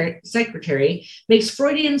press secretary makes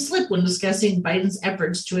Freudian slip when discussing Biden's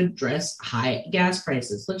efforts to address high gas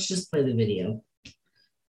prices. Let's just play the video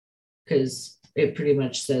because it pretty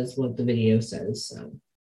much says what the video says. So.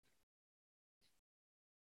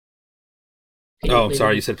 Oh, I'm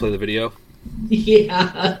sorry. You said play the video?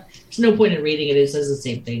 Yeah. There's no point in reading it. It says the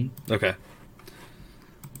same thing. Okay.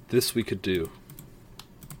 This we could do.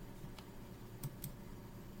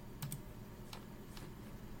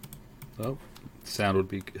 Oh, sound would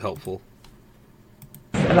be helpful.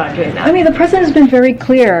 About doing that. I mean, the president has been very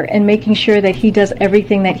clear in making sure that he does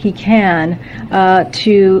everything that he can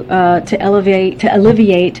to alleviate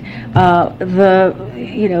the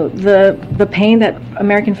pain that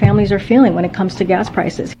American families are feeling when it comes to gas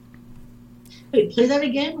prices. Wait, play that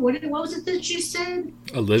again. What was it that she said?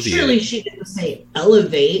 Alleviate. Surely she didn't say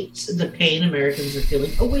elevate the pain Americans are feeling.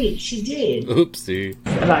 Oh wait, she did. Oopsie.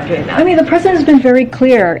 About doing that. I mean, the president has been very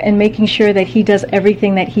clear in making sure that he does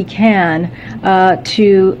everything that he can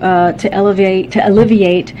to alleviate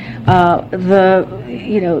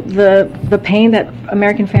the pain that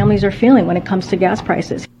American families are feeling when it comes to gas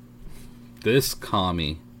prices. This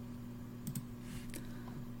commie.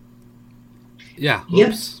 Yeah. Oops.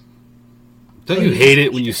 Yep. Don't you hate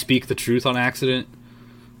it when you speak the truth on accident?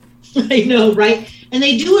 I know, right? And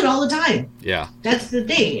they do it all the time. Yeah. That's the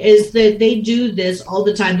thing, is that they do this all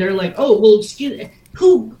the time. They're like, oh, well, excuse me.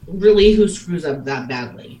 Who screws up that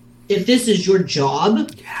badly? If this is your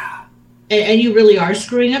job, yeah, and you really are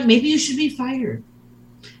screwing up, maybe you should be fired.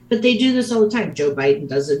 But they do this all the time. Joe Biden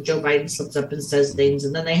does it. Joe Biden slips up and says things,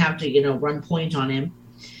 and then they have to, run point on him.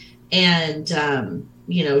 And,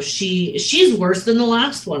 she's worse than the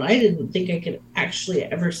last one. I didn't think I could actually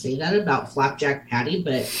ever say that about Flapjack Patty,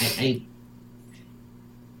 but I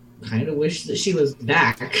kind of wish that she was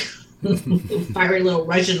back. Fiery little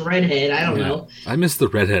Russian redhead. I don't know. I miss the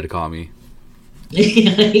redhead commie.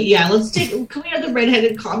 Yeah, can we have the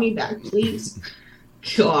redheaded commie back, please?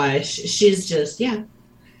 Gosh, she's just,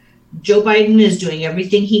 Joe Biden is doing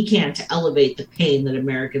everything he can to elevate the pain that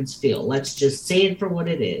Americans feel. Let's just say it for what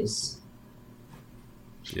it is.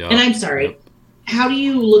 Yeah. And I'm sorry, how do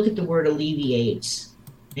you look at the word alleviate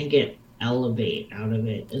and get elevate out of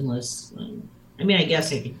it? Unless, I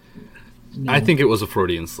guess I could. I think it was a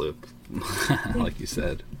Freudian slip, like you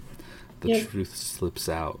said. The truth slips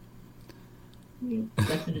out. Yeah,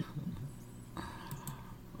 definitely.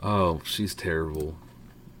 Oh, she's terrible.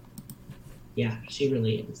 Yeah, she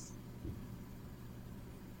really is.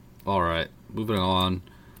 All right, moving on.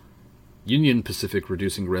 Union Pacific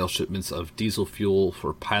reducing rail shipments of diesel fuel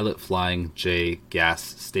for Pilot Flying J gas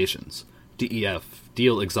stations. DEF,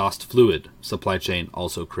 deal exhaust fluid. Supply chain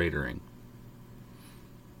also cratering.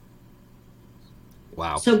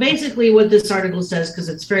 Wow. So basically what this article says, because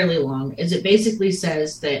it's fairly long, is it basically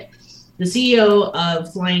says that the CEO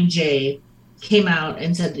of Flying J came out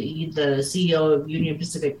and said that the CEO of Union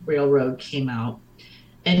Pacific Railroad came out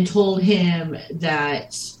and told him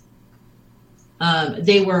that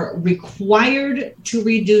they were required to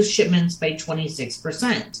reduce shipments by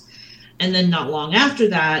 26%. And then not long after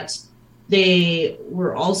that, they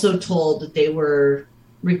were also told that they were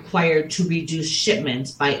required to reduce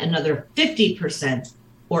shipments by another 50%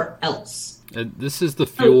 or else. And this is the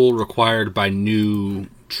fuel required by new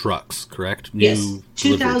trucks, correct? Yes,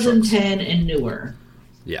 2010 trucks. And newer.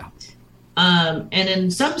 Yeah. And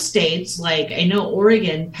in some states, like I know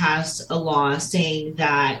Oregon passed a law saying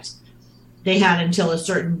that they had until a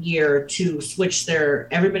certain year to switch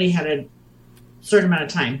everybody had a certain amount of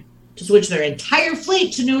time to switch their entire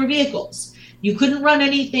fleet to newer vehicles. You couldn't run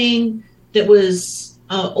anything that was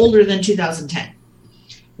older than 2010.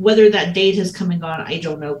 Whether that date has come and gone, I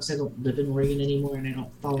don't know, because I don't live in Oregon anymore and I don't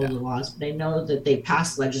follow the laws. But I know that they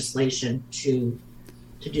passed legislation to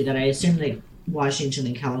do that. I assume that Washington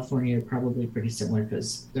and California are probably pretty similar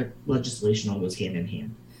because their legislation all goes hand in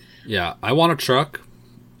hand. Yeah, I want a truck,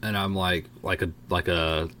 and I'm like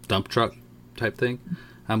a dump truck type thing.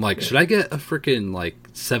 I'm like, should I get a freaking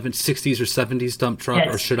 60s or 70s dump truck,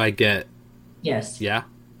 or should I get? Yes. Yeah.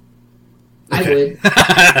 Okay.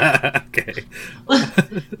 I would. Okay.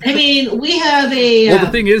 I mean, we have a. Well,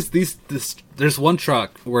 the thing is, there's one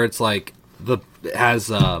truck where it's like it has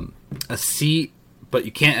a seat, but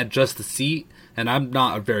you can't adjust the seat. And I'm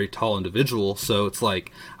not a very tall individual, so it's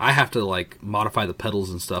like I have to modify the pedals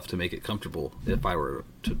and stuff to make it comfortable. If I were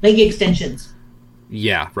to make extensions.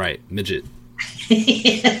 Yeah, right. Midget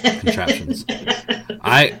contraptions.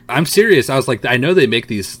 I'm serious. I was like, I know they make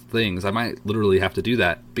these things. I might literally have to do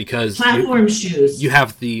that because platform shoes. You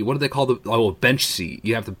have the, what do they call a bench seat.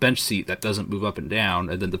 You have the bench seat that doesn't move up and down,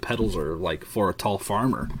 and then the pedals are for a tall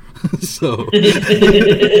farmer. So,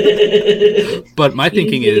 but my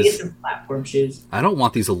thinking is, platform shoes. I don't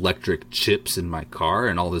want these electric chips in my car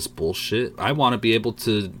and all this bullshit. I want to be able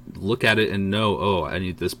to look at it and know, oh, I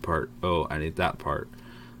need this part. Oh, I need that part.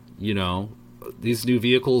 These new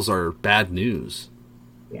vehicles are bad news.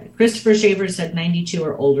 Yeah, Christopher Shaver said 92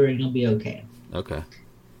 or older and you'll be okay. Okay.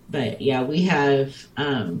 But yeah, we have,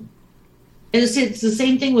 and it's the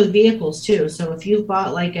same thing with vehicles too. So if you've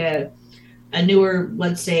bought a newer,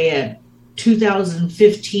 let's say a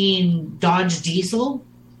 2015 Dodge Diesel,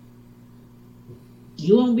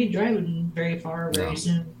 you won't be driving very far very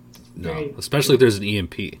soon. No, especially if there's an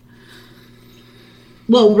EMP.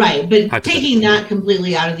 Well, right, but taking that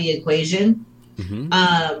completely out of the equation,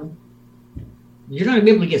 you're not going to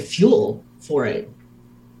be able to get fuel for it.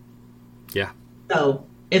 Yeah. So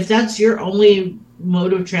if that's your only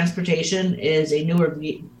mode of transportation is a newer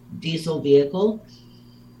diesel vehicle,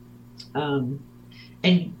 and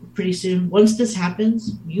pretty soon, once this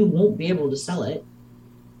happens, you won't be able to sell it.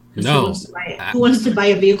 No. Who wants to buy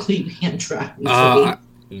a vehicle you can't drive?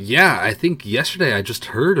 Yeah, I think yesterday I just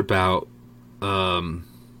heard about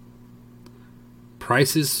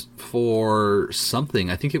prices for something.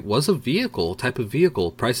 I think it was a type of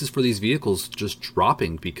vehicle. Prices for these vehicles just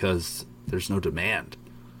dropping because there's no demand.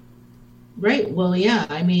 Right. Well, yeah.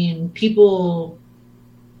 I mean, people,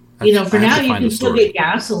 for now you can still get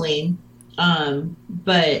gasoline,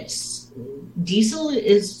 but diesel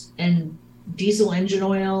diesel engine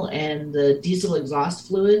oil and the diesel exhaust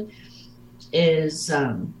fluid is,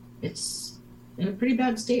 it's in a pretty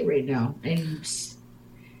bad state right now. And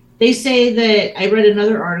they say that I read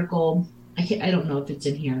another article. I don't know if it's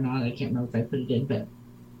in here or not. I can't remember if I put it in, but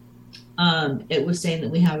it was saying that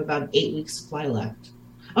we have about 8 weeks supply left.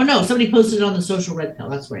 Oh no, somebody posted it on the social red pill.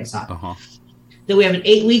 That's where I saw it. Uh-huh. That we have an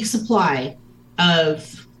 8-week supply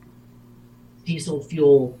of diesel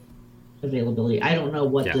fuel availability. I don't know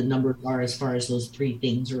what the numbers are as far as those 3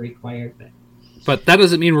 things are required, but that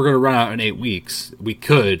doesn't mean we're going to run out in 8 weeks. We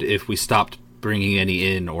could if we stopped bringing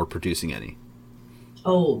any in or producing any.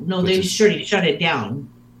 Oh no, they shut it down.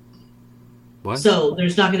 What? So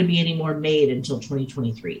there's not going to be any more made until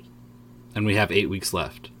 2023. And we have 8 weeks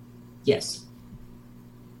left. Yes.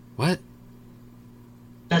 What?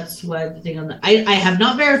 That's what the thing on the. I have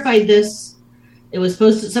not verified this. It was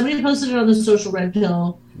posted. Somebody posted it on the social red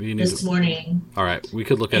pill this morning. All right, we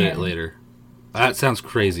could look at it later. That sounds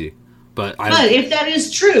crazy, but if that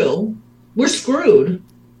is true, we're screwed.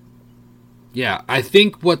 Yeah, I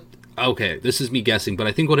think what. Okay, this is me guessing, but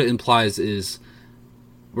I think what it implies is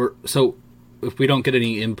if we don't get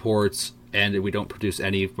any imports and if we don't produce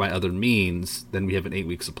any by other means, then we have an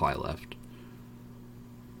 8-week supply left.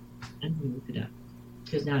 I'm gonna look it up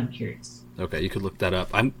because now I'm curious. Okay, you could look that up.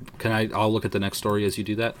 I'll look at the next story as you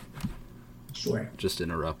do that. Sure. Just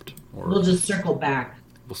interrupt. Or we'll just circle back.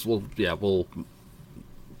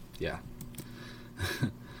 Yeah.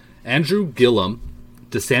 Andrew Gillum,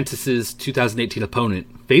 DeSantis' 2018 opponent,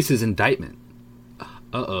 faces indictment.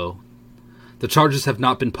 Uh-oh. The charges have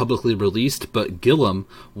not been publicly released, but Gillum,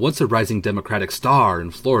 once a rising Democratic star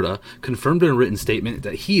in Florida, confirmed in a written statement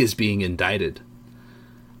that he is being indicted.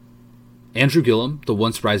 Andrew Gillum, the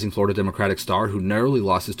once rising Florida Democratic star who narrowly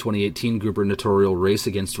lost his 2018 gubernatorial race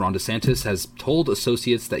against Ron DeSantis, has told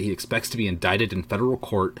associates that he expects to be indicted in federal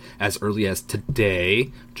court as early as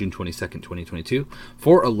today, June 22nd, 2022,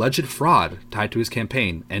 for alleged fraud tied to his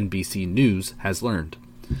campaign, NBC News has learned.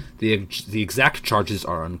 The exact charges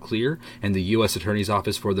are unclear, and the U.S. Attorney's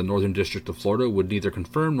Office for the Northern District of Florida would neither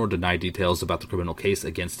confirm nor deny details about the criminal case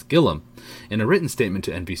against Gillum. In a written statement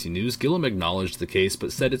to NBC News, Gillum acknowledged the case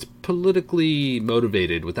but said it's politically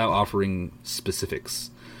motivated without offering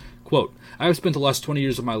specifics. Quote, "I have spent the last 20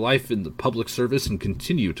 years of my life in the public service and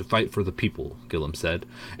continue to fight for the people," Gillum said.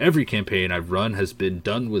 "Every campaign I've run has been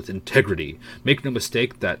done with integrity. Make no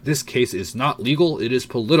mistake that this case is not legal, it is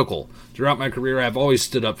political. Throughout my career, I have always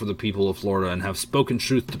stood up for the people of Florida and have spoken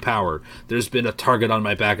truth to power. There's been a target on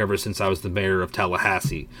my back ever since I was the mayor of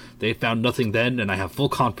Tallahassee. They found nothing then, and I have full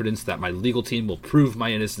confidence that my legal team will prove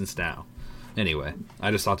my innocence now." Anyway,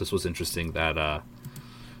 I just thought this was interesting that,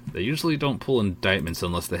 they usually don't pull indictments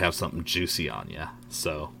unless they have something juicy on you.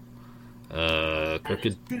 So,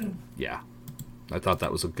 crooked. Yeah, I thought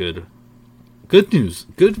that was a good news,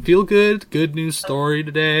 good news story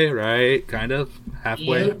today, right? Kind of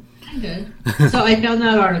halfway. Yeah, kind of. So I found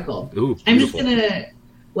that article. Ooh, I'm just gonna.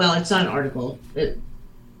 Well, it's not an article.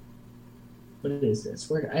 What is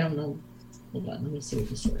this? I don't know. Hold on, let me see what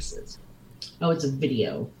the source is. Oh, it's a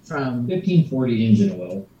video from 1540 engine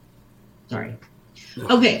oil. Sorry.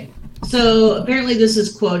 Okay, so apparently this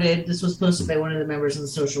is quoted. This was posted by one of the members of the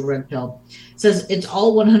Social Red Pill. It says, "It's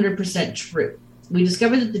all 100% true. We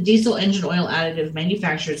discovered that the diesel engine oil additive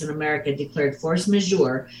manufacturers in America declared force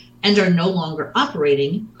majeure and are no longer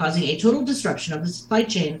operating, causing a total disruption of the supply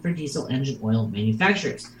chain for diesel engine oil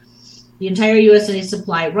manufacturers. The entire USA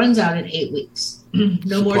supply runs out in 8 weeks.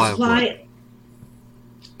 No more supply.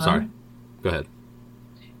 Sorry, go ahead.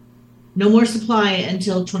 No more supply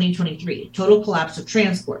until 2023. Total collapse of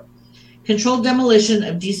transport. Controlled demolition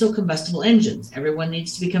of diesel combustible engines. Everyone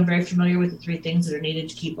needs to become very familiar with the 3 things that are needed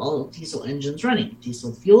to keep all diesel engines running: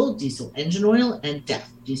 diesel fuel, diesel engine oil, and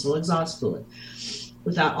DEF, diesel exhaust fluid.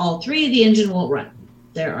 Without all 3, the engine won't run.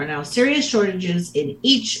 There are now serious shortages in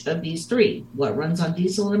each of these 3. What runs on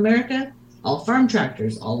diesel in America? All farm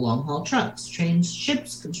tractors, all long-haul trucks, trains,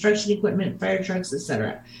 ships, construction equipment, fire trucks,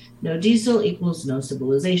 etc. No diesel equals no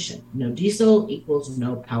civilization. No diesel equals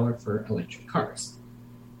no power for electric cars."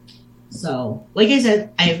 So, like I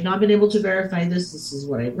said, I have not been able to verify this. This is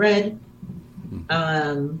what I've read.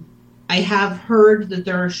 I have heard that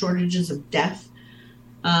there are shortages of DEF,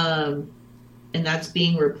 and that's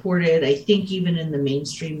being reported, I think, even in the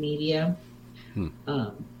mainstream media.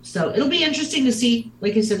 So it'll be interesting to see.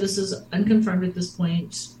 Like I said, this is unconfirmed at this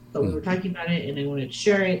point, but we were talking about it, and I wanted to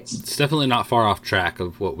share it. It's definitely not far off track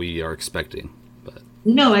of what we are expecting. But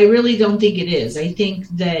no, I really don't think it is. I think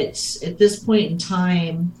that at this point in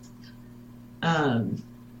time,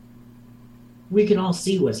 we can all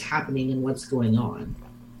see what's happening and what's going on.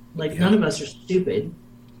 Like, none of us are stupid.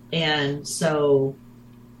 And so,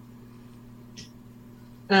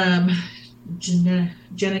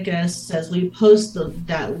 Jenica says, we post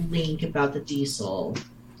that link about the diesel.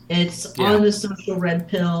 It's on the Social Red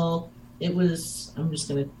Pill. It was, I'm just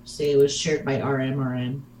going to say it was shared by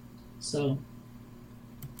RMRM. So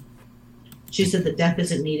she said the death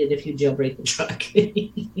isn't needed if you jailbreak the truck.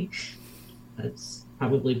 That's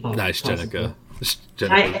probably possible. Nice, Jenica.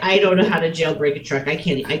 I don't know how to jailbreak a truck. I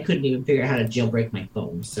couldn't even figure out how to jailbreak my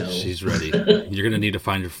phone. So she's ready. You're gonna need to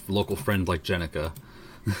find your local friend like Jenica.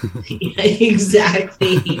 Yeah,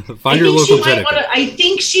 exactly. Find your local Jenica. I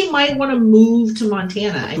think she might want to move to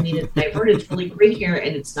Montana. I mean, I've heard it's really great here,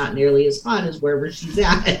 and it's not nearly as hot as wherever she's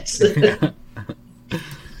at.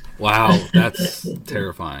 Wow, that's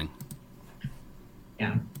terrifying.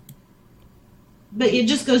 Yeah. But it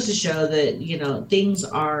just goes to show that, things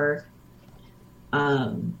are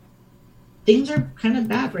kind of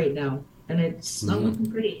bad right now, and it's not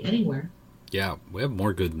looking pretty anywhere. Yeah, we have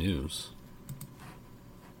more good news.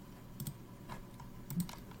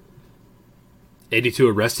 82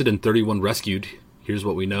 arrested and 31 rescued. Here's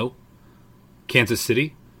what we know. Kansas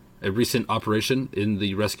City, a recent operation in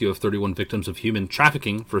the rescue of 31 victims of human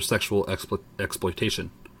trafficking for sexual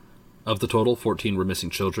exploitation. Of the total, 14 were missing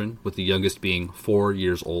children, with the youngest being 4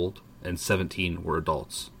 years old, and 17 were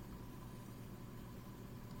adults.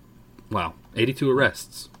 Wow, 82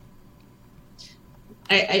 arrests.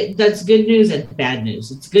 That's good news and bad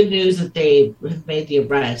news. It's good news that they have made the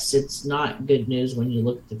arrests. It's not good news when you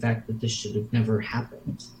look at the fact that this should have never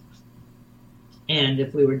happened. And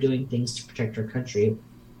if we were doing things to protect our country, it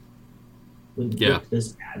wouldn't look this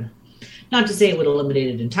bad. Not to say it would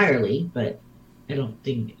eliminate it entirely, but I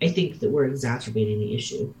think that we're exacerbating the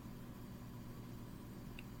issue.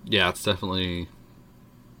 Yeah, it's definitely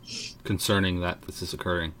concerning that this is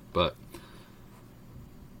occurring, but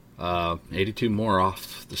 82 more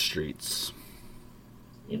off the streets.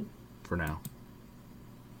 Yep. For now.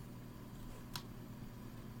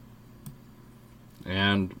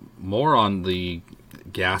 And more on the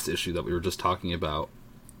gas issue that we were just talking about.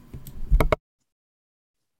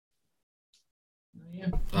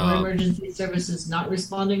 More emergency services not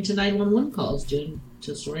responding to 911 calls due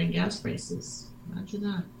to soaring gas prices. Imagine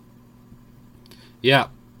that. Yeah.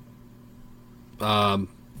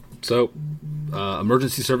 So,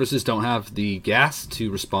 emergency services don't have the gas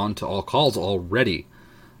to respond to all calls already.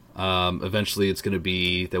 Eventually, it's going to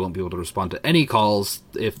be they won't be able to respond to any calls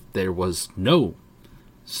if there was no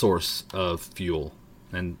source of fuel.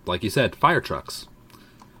 And like you said, fire trucks,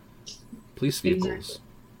 police vehicles. Exactly.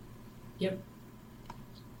 Yep.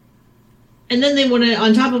 And then they want to,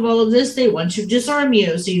 on top of all of this, they want to disarm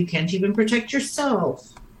you so you can't even protect yourself.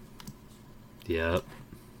 Yep.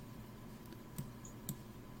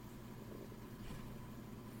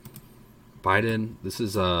 Biden, this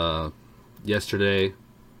is yesterday,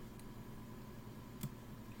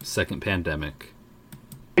 second pandemic.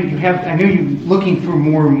 I know you're looking for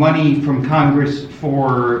more money from Congress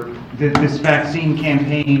for this vaccine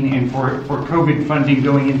campaign and for COVID funding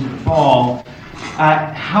going into the fall.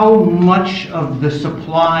 How much of the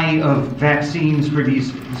supply of vaccines for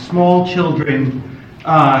these small children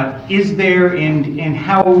is there, and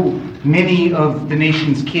how many of the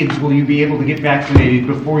nation's kids will you be able to get vaccinated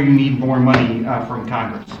before you need more money from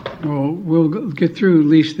Congress? Well, we'll get through at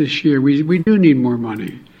least this year. We do need more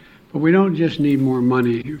money, but we don't just need more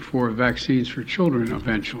money for vaccines for children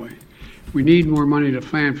eventually. We need more money to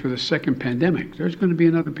plan for the second pandemic. There's going to be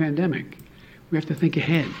another pandemic. We have to think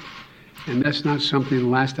ahead. And that's not something the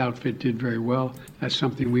last outfit did very well. That's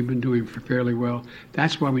something we've been doing fairly well.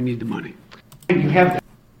 That's why we need the money.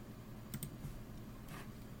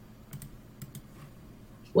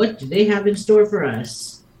 What do they have in store for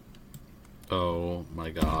us? Oh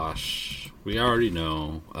my gosh. We already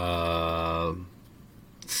know.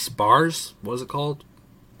 SPARS? What is it called?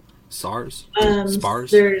 SARS?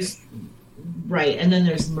 SPARS? Right, and then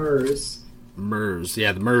there's MERS. MERS.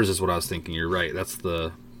 Yeah, the MERS is what I was thinking. You're right. That's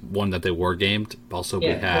the one that they war gamed. Also, we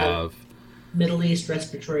have Middle East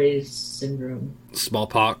Respiratory Syndrome.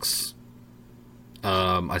 Smallpox.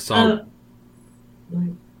 I saw...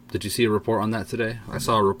 Did you see a report on that today? I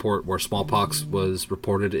saw a report where smallpox was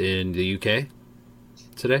reported in the UK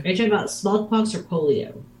today. Are you talking about smallpox or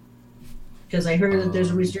polio? Because I heard that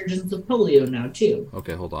there's a resurgence of polio now, too.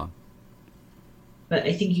 Okay, hold on. But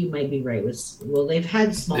I think you might be right. They've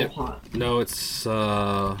had smallpox. No, it's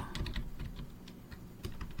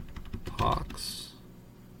pox.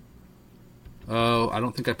 Oh, I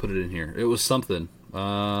don't think I put it in here. It was something.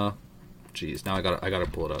 Geez, now I gotta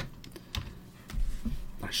pull it up.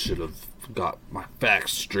 I should have got my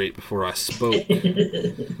facts straight before I spoke.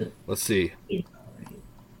 Let's see.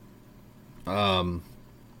 While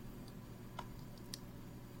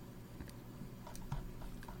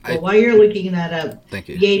you're looking that up, thank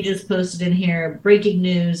you. Ye just posted in here, breaking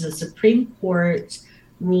news, the Supreme Court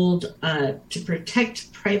ruled to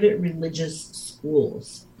protect private religious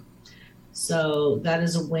schools. So that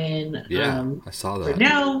is a win. Yeah, I saw that. For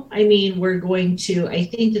now, I mean, I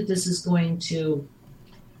think that this is going to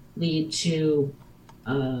lead to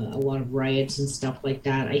a lot of riots and stuff like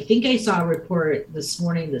that. I think I saw a report this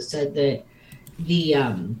morning that said that the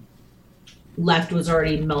left was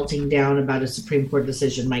already melting down about a Supreme Court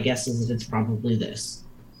decision. My guess is that it's probably this.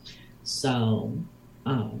 So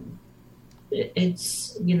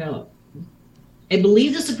it's, I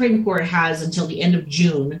believe the Supreme Court has until the end of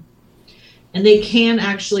June, and they can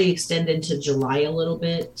actually extend into July a little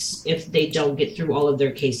bit if they don't get through all of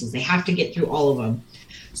their cases. They have to get through all of them.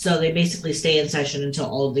 So they basically stay in session until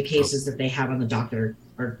all of the cases that they have on the docket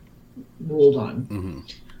are ruled on.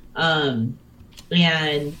 Mm-hmm.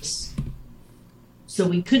 And so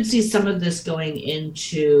we could see some of this going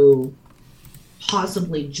into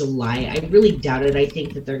possibly July. I really doubt it. I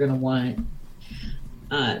think that they're going to want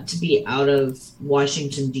to be out of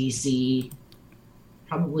Washington, D.C.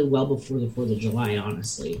 probably well before the 4th of July,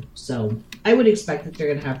 honestly. So I would expect that they're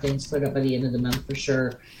going to have things put up by the end of the month for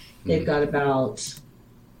sure. They've got about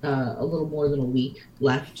a little more than a week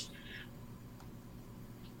left.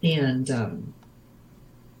 And,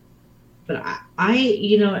 but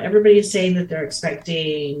everybody is saying that they're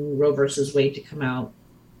expecting Roe versus Wade to come out.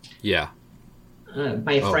 Yeah.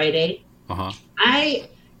 By Friday. Uh-huh.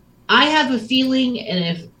 I have a feeling,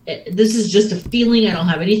 and if this is just a feeling, I don't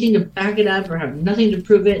have anything to back it up or have nothing to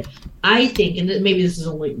prove it. I think, and maybe this is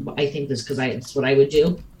only, I think this because it's what I would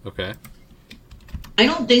do. Okay. I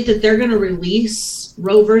don't think that they're going to release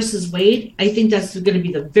Roe versus Wade. I think that's going to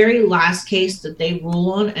be the very last case that they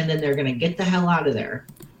rule on, and then they're going to get the hell out of there.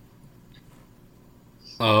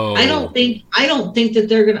 Oh. I don't think that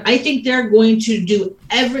they're going to, I think they're going to do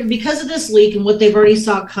because of this leak and what they've already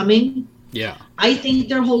saw coming. Yeah. I think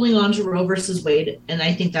they're holding on to Roe versus Wade, and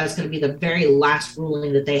I think that's going to be the very last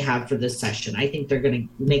ruling that they have for this session. I think they're going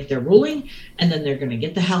to make their ruling, and then they're going to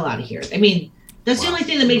get the hell out of here. I mean, that's the only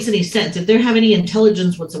thing that makes any sense. If they have any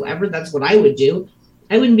intelligence whatsoever, that's what I would do.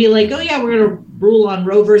 I wouldn't be like, oh, yeah, we're going to rule on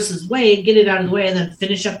Roe versus Wade, get it out of the way, and then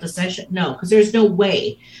finish up the session. No, because there's no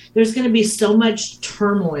way. There's going to be so much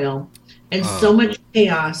turmoil and so much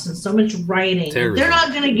chaos and so much rioting. Terrorism. They're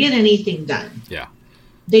not going to get anything done. Yeah.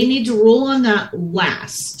 They need to rule on that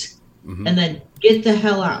last and then get the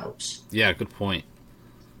hell out. Yeah, good point.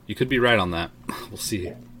 You could be right on that. We'll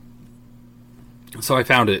see. So I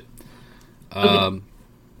found it. Okay.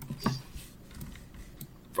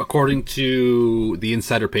 According to the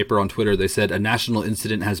Insider paper on Twitter, they said a national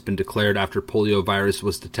incident has been declared after polio virus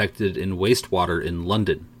was detected in wastewater in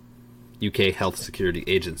London, UK Health Security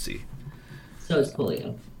Agency. So it's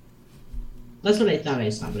polio. That's what I thought I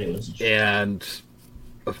saw, but it wasn't sure. And,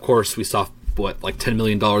 of course, we saw, like $10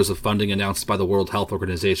 million of funding announced by the World Health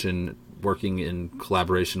Organization working in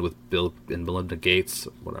collaboration with Bill and Melinda Gates,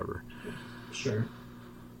 whatever. Sure.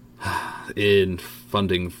 In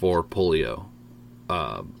funding for polio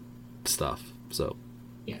stuff. So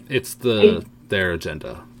yeah. It's their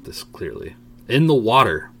agenda, this clearly. In the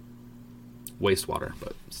water. Wastewater,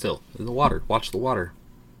 but still, in the water. Watch the water.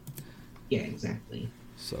 Yeah, exactly.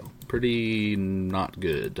 So, pretty not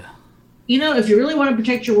good. If you really want to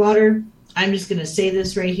protect your water, I'm just going to say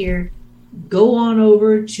this right here. Go on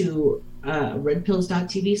over to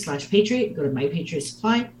redpills.tv/Patriot. Go to My Patriot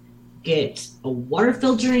Supply. Get a water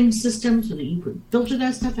filtering system so that you can filter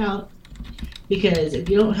that stuff out. Because if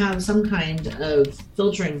you don't have some kind of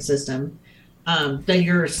filtering system, then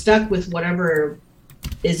you're stuck with whatever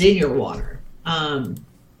is in your water.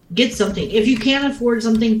 Get something. If you can't afford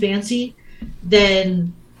something fancy,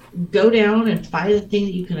 then go down and buy the thing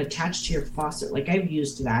that you can attach to your faucet. Like I've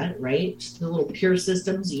used that, right? The little Pure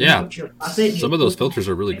systems you put to your faucet. Some of those filters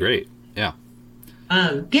are really great. Yeah.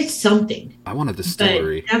 Get something. I want a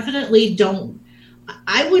distillery. But definitely don't.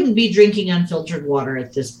 I wouldn't be drinking unfiltered water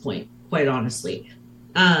at this point, quite honestly.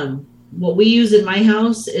 What we use in my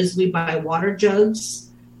house is we buy water jugs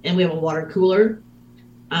and we have a water cooler.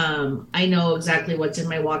 I know exactly what's in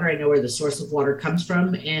my water. I know where the source of water comes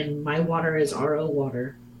from, and my water is RO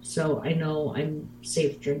water. So I know I'm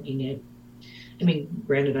safe drinking it. I mean,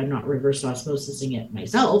 granted, I'm not reverse osmosising it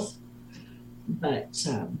myself, but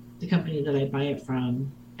the company that I buy it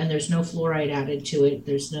from, and there's no fluoride added to it.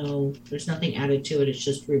 There's nothing added to it. It's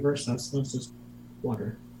just reverse osmosis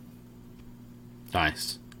water.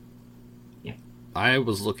 Nice. Yeah. I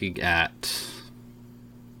was looking at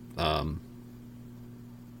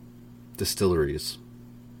distilleries.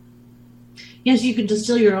 Yes, you can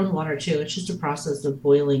distill your own water too. It's just a process of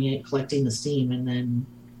boiling it, collecting the steam, and then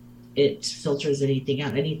it filters anything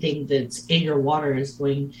out. Anything that's in your water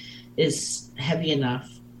is heavy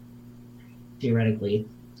enough, theoretically,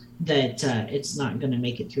 that it's not going to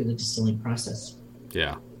make it through the distilling process.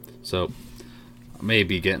 Yeah. So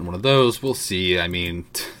maybe getting one of those. We'll see. I mean,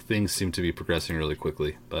 things seem to be progressing really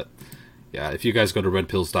quickly. But yeah, if you guys go to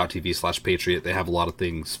redpills.tv/Patriot, they have a lot of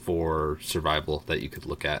things for survival that you could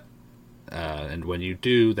look at. And when you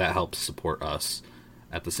do, that helps support us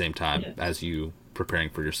at the same time as you preparing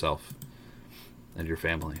for yourself and your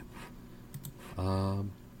family. All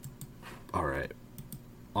right.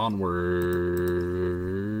 Onward.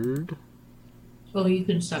 Oh, you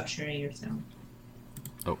can stop sharing your sound.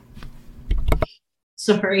 Oh.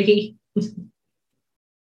 Sorry.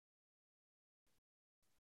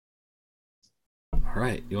 All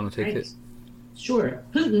right. You want to take it? Sure.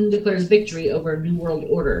 Putin declares victory over New World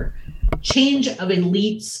Order. Change of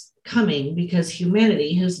elites coming because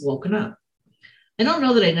humanity has woken up. I don't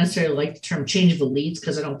know that I necessarily like the term change of elites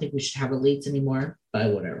because I don't think we should have elites anymore,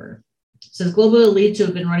 but whatever. It says global elites who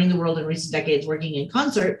have been running the world in recent decades working in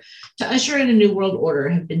concert to usher in a new world order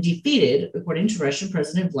have been defeated, according to Russian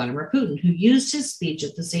President Vladimir Putin, who used his speech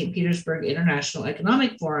at the St. Petersburg International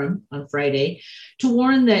Economic Forum on Friday to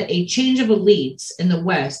warn that a change of elites in the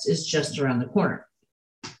West is just around the corner.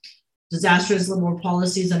 Disastrous liberal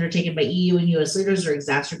policies undertaken by EU and US leaders are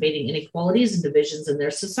exacerbating inequalities and divisions in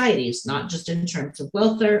their societies, not just in terms of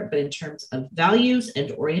welfare, but in terms of values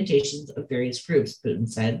and orientations of various groups, Putin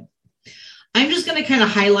said. I'm just going to kind of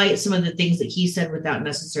highlight some of the things that he said without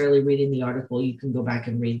necessarily reading the article. You can go back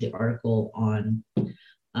and read the article on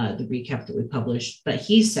the recap that we published. But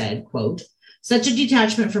he said, quote, such a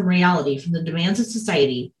detachment from reality, from the demands of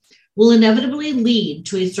society, will inevitably lead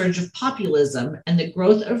to a surge of populism and the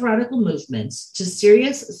growth of radical movements, to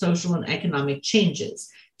serious social and economic changes,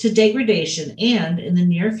 to degradation, and in the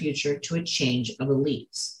near future, to a change of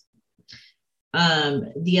elites.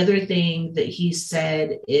 The other thing that he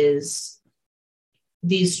said is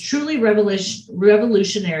these truly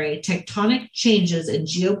revolutionary tectonic changes in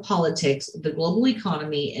geopolitics, the global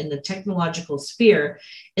economy, and the technological sphere,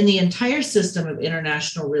 and the entire system of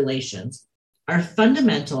international relations are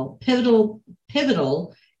fundamental, pivotal,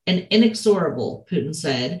 and inexorable, Putin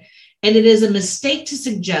said, and it is a mistake to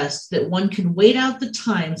suggest that one can wait out the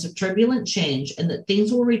times of turbulent change and that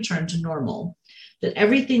things will return to normal, that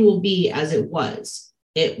everything will be as it was.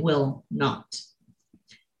 It will not.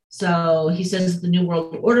 So he says the New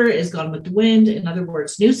World Order is gone with the wind. In other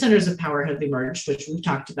words, new centers of power have emerged, which we've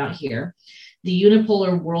talked about here. The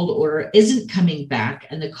unipolar world order isn't coming back,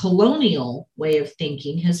 and the colonial way of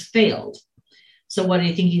thinking has failed. So what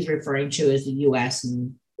I think he's referring to is the U.S.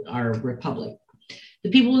 and our republic.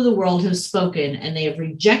 The people of the world have spoken, and they have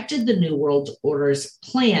rejected the New World Order's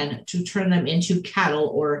plan to turn them into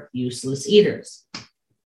cattle or useless eaters.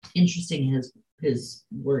 Interesting, his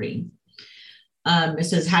wording. It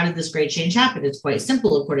says, how did this great change happen? It's quite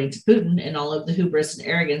simple. According to Putin, in all of the hubris and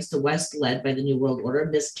arrogance, the West, led by the New World Order,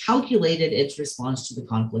 miscalculated its response to the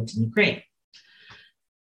conflict in Ukraine.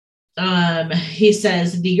 He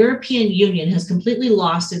says, the European Union has completely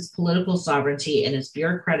lost its political sovereignty, and its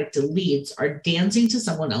bureaucratic elites are dancing to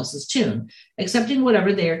someone else's tune, accepting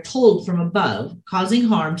whatever they are told from above, causing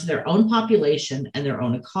harm to their own population and their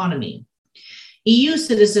own economy. EU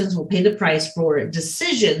citizens will pay the price for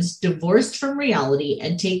decisions divorced from reality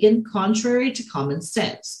and taken contrary to common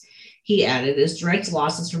sense. He added, as direct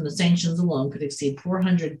losses from the sanctions alone could exceed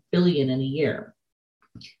 $400 billion in a year.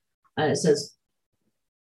 It says,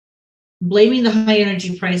 blaming the high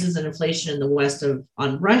energy prices and inflation in the West on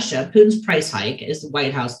Russia, Putin's price hike, as the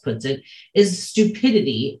White House puts it, is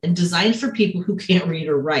stupidity and designed for people who can't read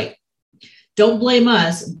or write. Don't blame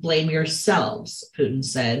us, blame yourselves, Putin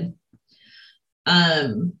said.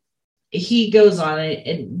 He goes on,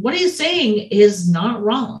 and what he's saying is not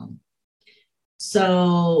wrong.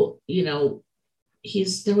 So, you know,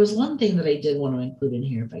 there was one thing that I did want to include in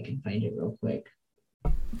here, if I can find it real quick.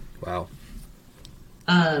 Wow.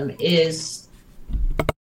 It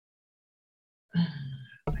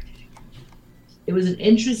was an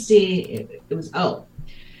interesting,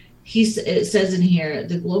 it says in here,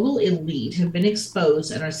 the global elite have been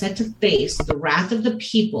exposed and are set to face the wrath of the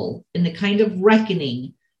people in the kind of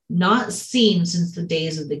reckoning not seen since the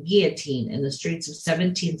days of the guillotine in the streets of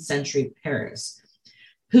 17th century Paris.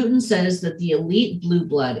 Putin says that elite blue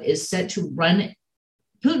blood is set to run in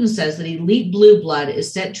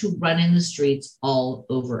the streets all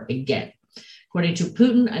over again. According to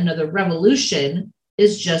Putin, another revolution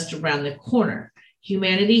is just around the corner.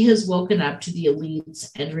 Humanity has woken up to the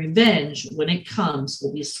elites, and revenge, when it comes,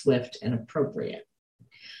 will be swift and appropriate.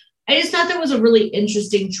 I just thought that was a really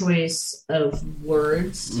interesting choice of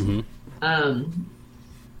words. Mm-hmm.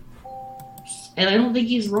 And I don't think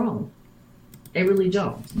he's wrong. I really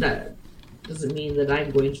don't. Doesn't mean that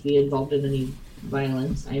I'm going to be involved in any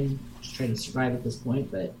violence. I'm just trying to survive at this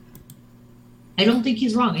point, but I don't think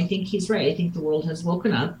he's wrong. I think he's right. I think the world has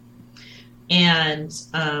woken up, and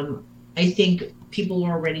I think people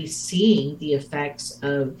are already seeing the effects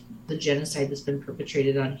of the genocide that's been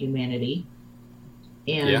perpetrated on humanity.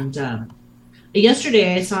 And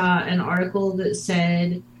yesterday I saw an article that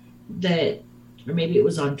said that, or maybe it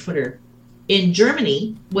was on Twitter, in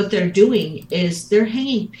Germany, what they're doing is they're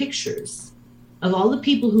hanging pictures of all the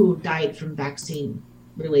people who have died from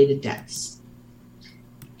vaccine-related deaths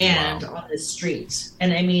and on the streets.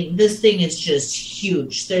 And I mean, this thing is just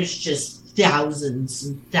huge. There's just thousands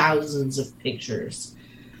and thousands of pictures.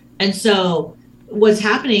 And so what's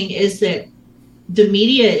happening is that the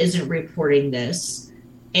media isn't reporting this,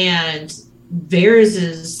 and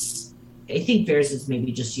I think VAERS is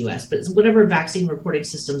maybe just US, but whatever vaccine reporting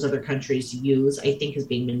systems other countries use, I think is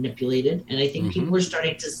being manipulated. And I think people are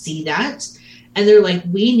starting to see that. And they're like,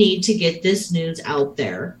 we need to get this news out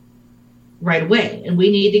there right away. And we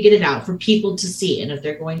need to get it out for people to see. And if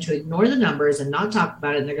they're going to ignore the numbers and not talk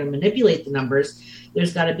about it, and they're going to manipulate the numbers,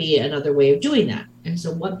 there's got to be another way of doing that. And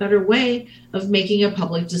so what better way of making a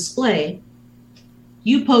public display?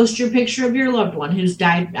 You post your picture of your loved one who's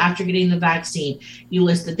died after getting the vaccine. You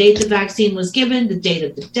list the date the vaccine was given, the date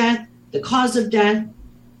of the death, the cause of death,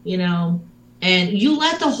 and you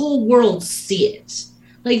let the whole world see it.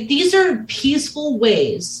 Like, these are peaceful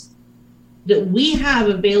ways that we have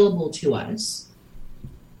available to us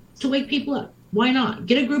to wake people up. Why not?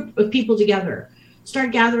 Get a group of people together.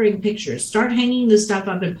 Start gathering pictures. Start hanging this stuff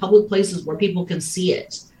up in public places where people can see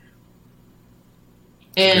it.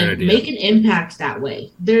 And make an impact that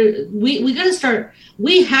way. We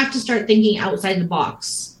have to start thinking outside the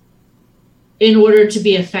box in order to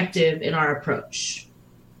be effective in our approach.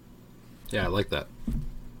 Yeah, I like that.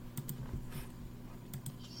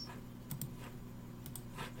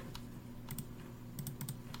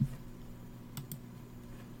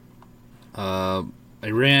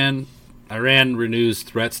 Iran renews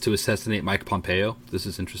threats to assassinate Mike Pompeo. This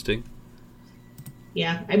is interesting.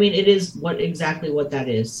 Yeah, I mean, it is exactly what that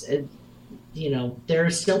is. They're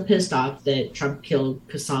still pissed off that Trump killed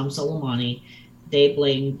Qasem Soleimani. They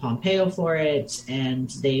blame Pompeo for it, and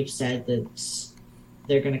they've said that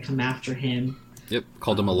they're going to come after him. Yep,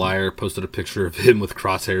 called him a liar, posted a picture of him with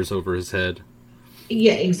crosshairs over his head.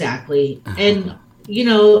 Yeah, exactly. And,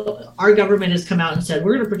 our government has come out and said,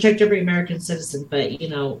 we're going to protect every American citizen. But,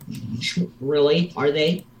 really? Are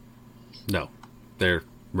they? No, they're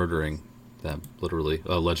murdering them, literally,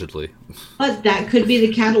 allegedly. But that could be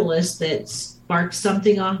the catalyst that sparks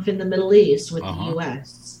something off in the Middle East with the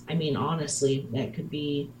U.S. I mean, honestly, that could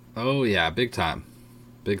be... Oh, yeah, big time.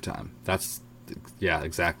 Big time. That's,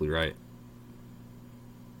 exactly right.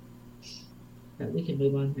 But we can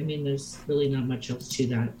move on. I mean, there's really not much else to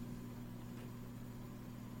that.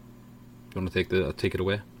 You want to take it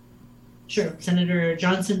away? Sure. Senator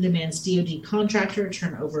Johnson demands DoD contractor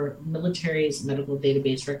turn over military's medical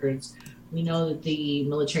database records. We know that the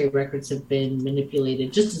military records have been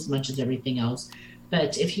manipulated just as much as everything else.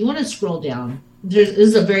 But if you want to scroll down, this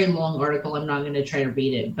is a very long article. I'm not going to try to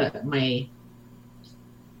read it, but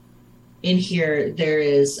in here, there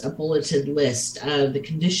is a bulleted list of the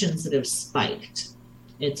conditions that have spiked.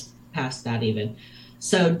 It's past that even.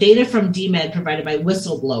 So data from DMED provided by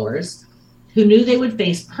whistleblowers who knew they would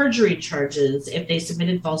face perjury charges if they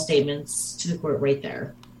submitted false statements to the court right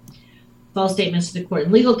there. False statements to the court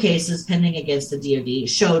in legal cases pending against the DoD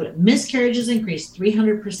showed miscarriages increased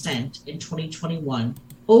 300% in 2021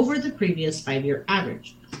 over the previous 5-year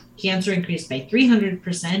average. Cancer increased by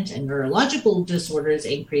 300% and neurological disorders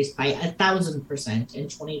increased by 1,000% in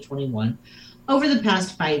 2021 over the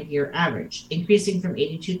past 5-year average, increasing from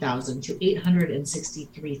 82,000 to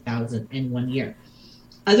 863,000 in 1 year.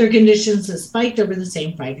 Other conditions have spiked over the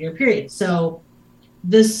same 5-year period. So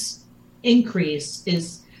this increase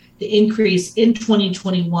is the increase in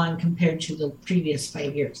 2021 compared to the previous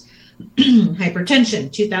 5 years.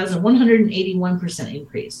 Hypertension, 2,181%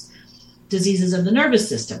 increase. Diseases of the nervous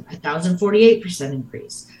system, 1,048%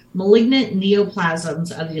 increase. Malignant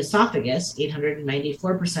neoplasms of the esophagus,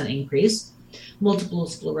 894% increase. Multiple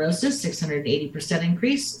sclerosis, 680%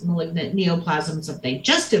 increase. Malignant neoplasms of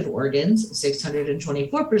digestive organs,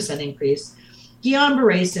 624% increase.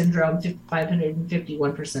 Guillain-Barré syndrome,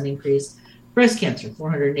 551% increase. Breast cancer,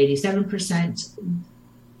 487%.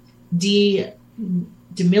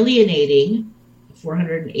 Demyelinating,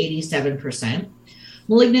 487%.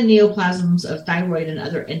 Malignant neoplasms of thyroid and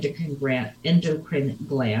other endocrine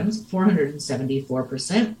glands,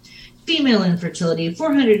 474%. Female infertility,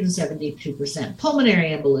 472%. Pulmonary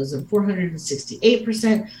embolism,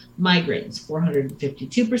 468%. Migraines,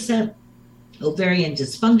 452%. Ovarian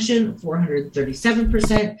dysfunction,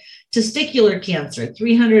 437%. Testicular cancer,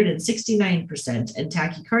 369%. And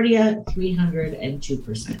tachycardia,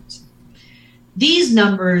 302%. These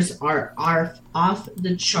numbers are off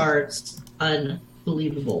the charts,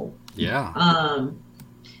 unbelievable. Yeah.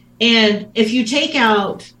 And if you take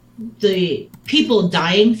out the people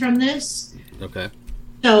dying from this, Okay.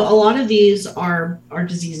 so a lot of these are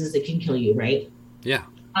diseases that can kill you, right? Yeah.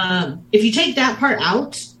 If you take that part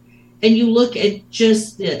out and you look at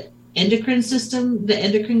just the endocrine system, the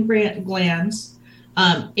endocrine glands,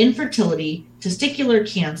 infertility, testicular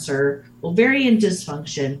cancer, ovarian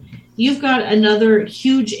dysfunction, you've got another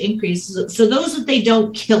huge increase. So those that they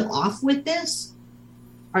don't kill off with this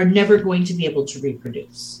are never going to be able to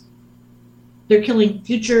reproduce. They're killing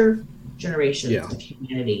future generations of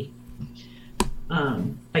humanity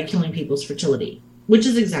by killing people's fertility, which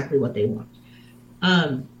is exactly what they want.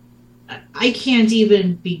 I can't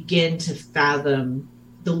even begin to fathom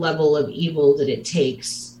the level of evil that it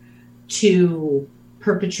takes to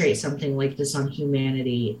perpetrate something like this on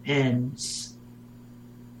humanity and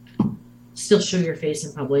still show your face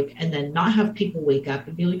in public and then not have people wake up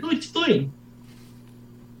and be like, oh, it's fine.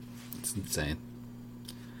 It's insane.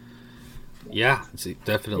 Yeah, it's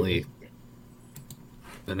definitely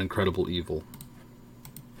an incredible evil.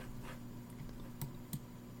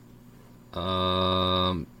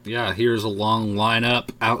 Yeah, here's a long lineup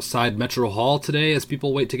outside Metro Hall today as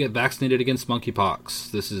people wait to get vaccinated against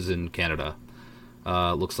monkeypox. This is in Canada.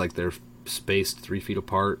 Looks like they're spaced 3 feet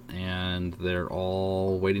apart, and they're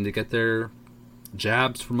all waiting to get their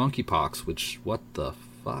jabs for monkeypox, which, what the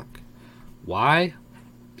fuck? Why?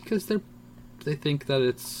 Because they think that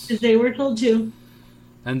it's... They were told to.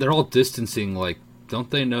 And they're all distancing, like, don't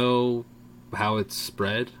they know how it's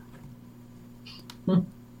spread?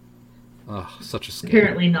 Oh, such a scam.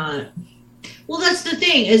 Apparently not. Well, that's the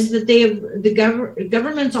thing, is that they have the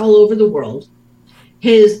governments all over the world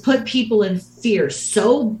has put people in fear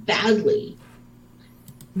so badly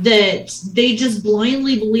that they just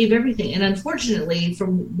blindly believe everything. And unfortunately,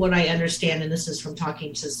 from what I understand, and this is from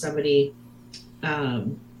talking to somebody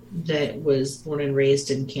that was born and raised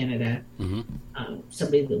in Canada,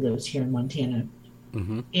 somebody that lives here in Montana,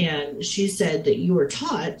 and she said that you were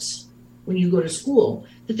taught when you go to school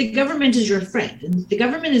that the government is your friend and the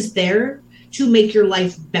government is there to make your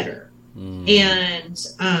life better. And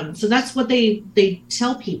so that's what they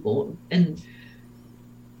tell people. And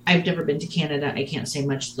I've never been to Canada. I can't say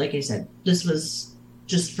much. Like I said, this was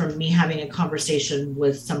just from me having a conversation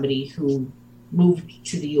with somebody who moved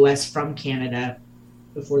to the U.S. from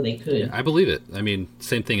before they could. Yeah, I believe it. I mean,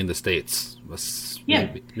 same thing in the States.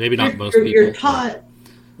 Yeah. Maybe not most people.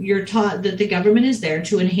 You're taught that the government is there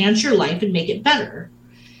to enhance your life and make it better.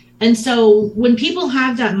 And so when people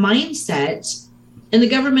have that mindset and the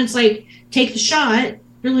government's like, take the shot,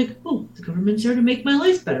 they're like, oh, the government's there to make my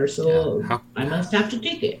life better, so I must have to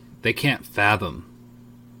take it. They can't fathom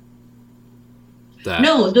that.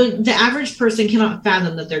 No, the average person cannot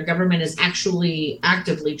fathom that their government is actually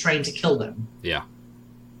actively trying to kill them. Yeah.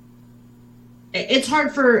 It's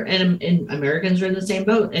hard and Americans are in the same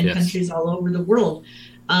boat, and countries all over the world,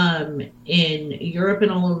 in Europe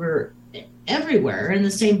and all over everywhere in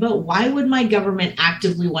the same boat. Why would my government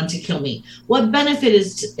actively want to kill me? What benefit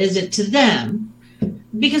is it to them?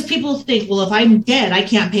 Because people think, well, if I'm dead, I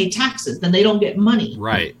can't pay taxes, then they don't get money.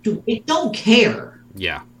 Right. They don't care.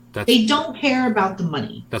 Yeah. They don't care about the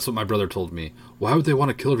money. That's what my brother told me. Why would they want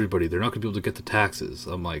to kill everybody? They're not going to be able to get the taxes.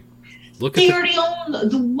 I'm like, they already own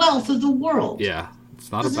the wealth of the world. Yeah.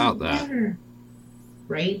 It's not about that. Matter.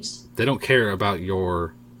 Right? They don't care about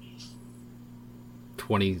your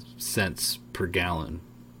 20 cents per gallon.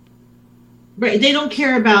 Right. They don't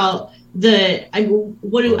care about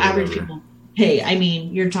what do average people pay? I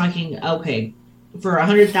mean, you're talking, okay, for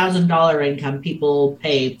 $100,000 income, people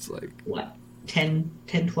pay, it's like, what, 10,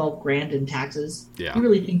 12 grand in taxes? Yeah. You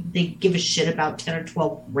really think they give a shit about 10 or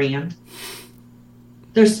 12 grand?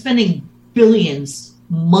 They're spending billions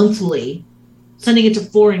monthly sending it to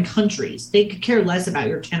foreign countries. They could care less about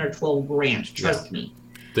your 10 or 12 grand. Trust me.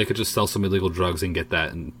 They could just sell some illegal drugs and get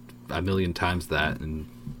that and a million times that in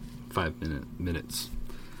 5 minutes.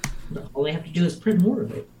 All they have to do is print more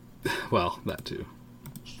of it. Well, that too.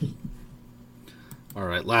 All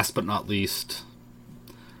right, last but not least,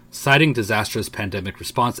 Citing disastrous pandemic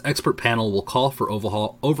response, expert panel will call for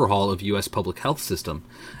overhaul of U.S. public health system.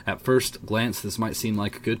 At first glance, this might seem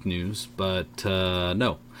like good news, but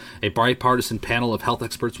no. A bipartisan panel of health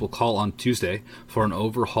experts will call on Tuesday for an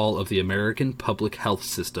overhaul of the American public health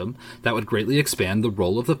system that would greatly expand the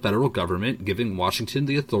role of the federal government, giving Washington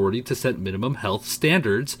the authority to set minimum health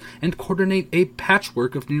standards and coordinate a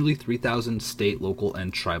patchwork of nearly 3,000 state, local,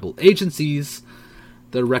 and tribal agencies.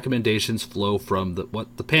 The recommendations flow from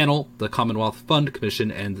what the panel, the Commonwealth Fund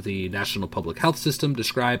Commission, and the National Public Health System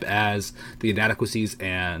describe as the inadequacies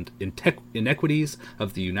and inequities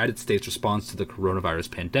of the United States response to the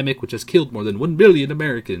coronavirus pandemic, which has killed more than 1 million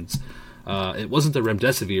Americans. It wasn't the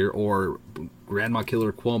Remdesivir or Grandma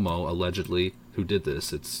Killer Cuomo, allegedly, who did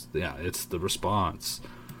this. It's the response.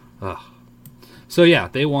 Ugh. So yeah,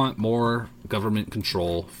 they want more government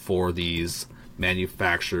control for these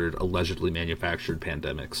allegedly manufactured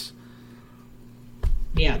pandemics.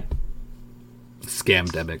 Yeah.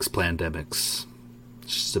 Scamdemics, plandemics,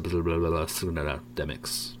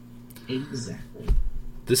 demics. Exactly.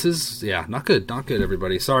 This is, not good,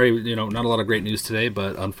 everybody. Sorry, not a lot of great news today,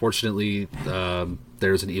 but unfortunately,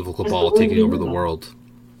 there's an evil cabal taking over the world.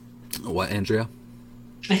 What, Andrea?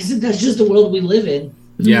 I said that's just the world we live in.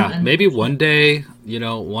 Yeah, maybe one day,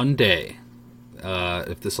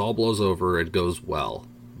 if this all blows over, it goes well,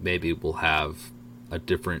 maybe we'll have a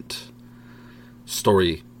different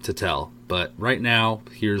story to tell. But right now,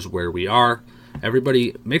 here's where we are.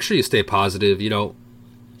 Everybody, make sure you stay positive.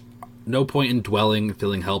 No point in dwelling,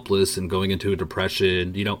 feeling helpless, and going into a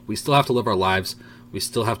depression. We still have to live our lives. We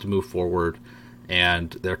still have to move forward. And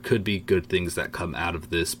there could be good things that come out of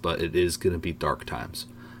this, but it is going to be dark times.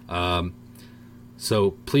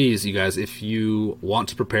 So please, you guys, if you want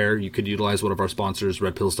to prepare, you could utilize one of our sponsors,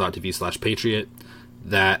 redpills.tv/patriot.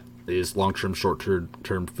 That is long-term,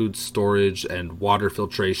 short-term food storage and water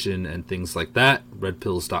filtration and things like that.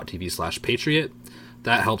 redpills.tv/patriot.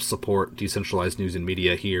 That helps support decentralized news and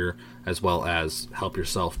media here, as well as help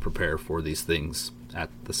yourself prepare for these things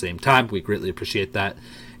at the same time. We greatly appreciate that.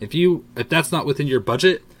 If that's not within your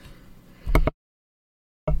budget,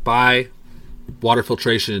 buy water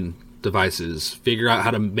filtration devices, figure out how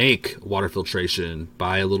to make water filtration,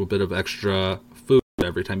 buy a little bit of extra food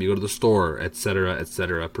every time you go to the store, etc.,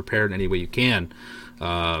 etc. Prepare in any way you can.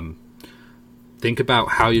 Think about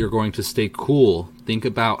how you're going to stay cool. Think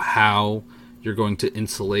about how you're going to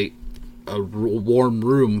insulate a warm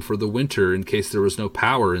room for the winter in case there was no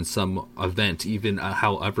power in some event, even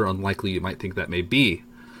however unlikely you might think that may be.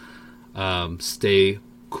 Stay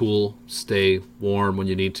cool, stay warm when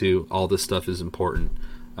you need to. All this stuff is important.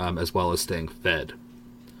 As well as staying fed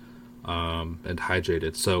and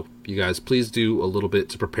hydrated. So you guys, please do a little bit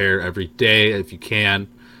to prepare every day if you can,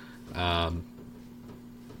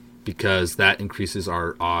 because that increases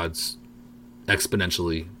our odds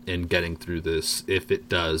exponentially in getting through this if it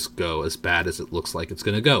does go as bad as it looks like it's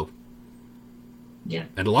going to go. Yeah.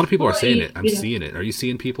 And a lot of people are saying it. I'm seeing it. Are you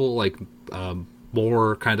seeing people like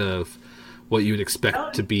more kind of what you would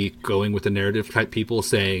expect to be going with the narrative type people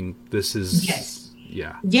saying this is... Yes.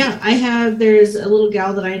 Yeah. Yeah, there's a little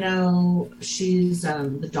gal that I know. She's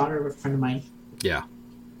the daughter of a friend of mine. Yeah.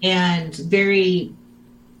 And very,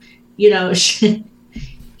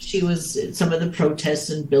 she was at some of the protests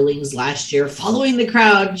in Billings last year, following the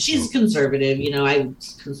crowd. She's conservative, young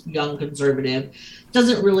conservative,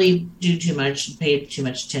 doesn't really do too much, pay too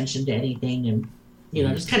much attention to anything. And,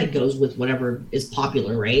 just kind of goes with whatever is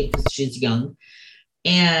popular, right? Because she's young.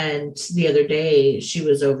 And the other day she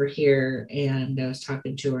was over here and I was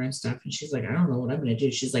talking to her and stuff. And she's like, I don't know what I'm going to do.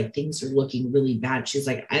 She's like, things are looking really bad. She's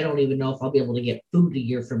like, I don't even know if I'll be able to get food a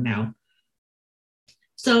year from now.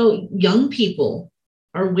 So young people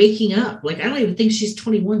are waking up. Like, I don't even think she's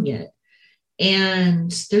 21 yet. And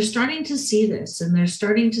they're starting to see this, and they're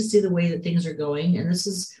starting to see the way that things are going. And this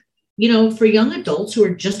is, for young adults who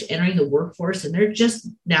are just entering the workforce and they're just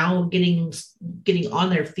now getting on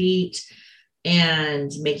their feet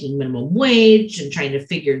and making minimum wage and trying to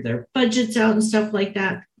figure their budgets out and stuff like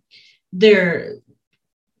that. They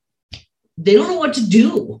don't know what to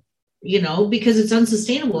do, because it's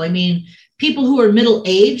unsustainable. I mean, people who are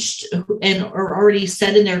middle-aged and are already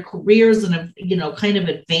set in their careers and have, kind of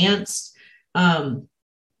advanced as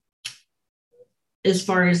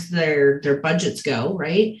far as their budgets go,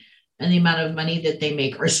 right? And the amount of money that they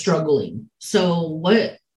make are struggling. So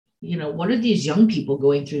what are these young people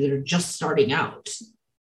going through that are just starting out?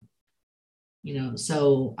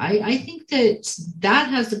 So I think that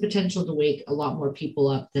has the potential to wake a lot more people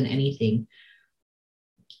up than anything,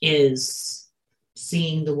 is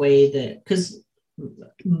seeing the way that, because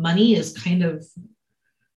money is kind of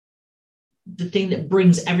the thing that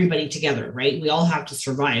brings everybody together, right? We all have to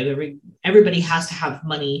survive. Everybody has to have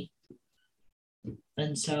money.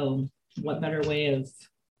 And so what better way of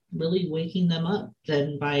really waking them up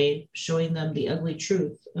than by showing them the ugly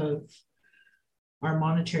truth of our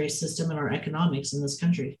monetary system and our economics in this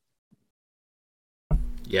country.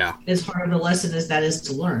 Yeah. As hard a lesson as that is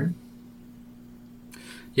to learn.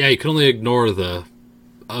 Yeah, you can only ignore the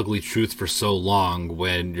ugly truth for so long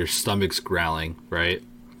when your stomach's growling, right?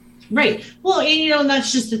 Right. Well, and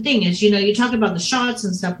that's just the thing is, you talk about the shots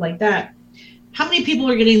and stuff like that. How many people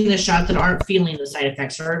are getting the shot that aren't feeling the side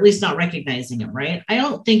effects or at least not recognizing them, right? I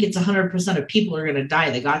don't think it's 100% of people are going to die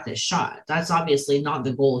that got this shot. That's obviously not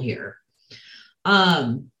the goal here.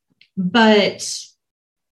 But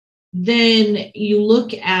then you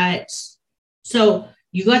look at, so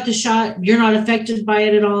you got the shot, you're not affected by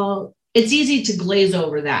it at all. It's easy to glaze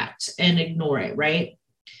over that and ignore it, right?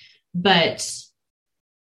 But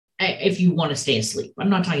if you want to stay asleep, I'm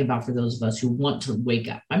not talking about for those of us who want to wake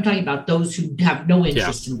up. I'm talking about those who have no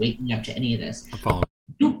interest in waking up to any of this.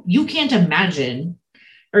 You can't imagine,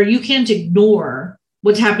 or you can't ignore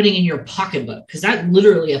what's happening in your pocketbook, because that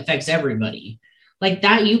literally affects everybody. Like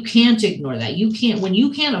that, you can't ignore that. You can't, when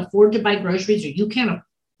you can't afford to buy groceries or you can't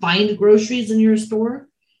find groceries in your store,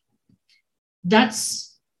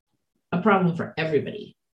 that's a problem for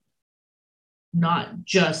everybody, not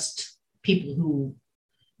just people who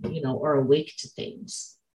are awake to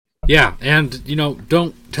things. Yeah, and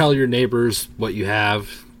don't tell your neighbors what you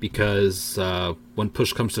have, because when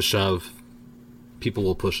push comes to shove, people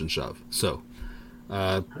will push and shove. So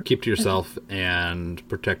keep to yourself and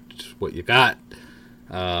protect what you got.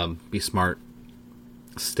 Be smart,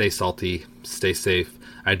 stay salty, stay safe.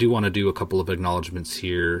 I do want to do a couple of acknowledgments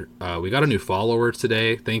here. We got a new follower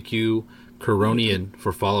today. Thank you, Coronian,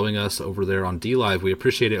 for following us over there on DLive. We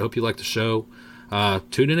appreciate it. Hope you like the show.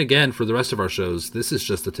 Tune in again for the rest of our shows. This is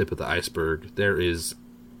just the tip of the iceberg. There is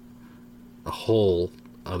a whole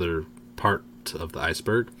other part of the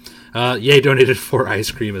iceberg. Yay donated for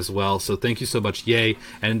ice cream as well. So thank you so much, Yay.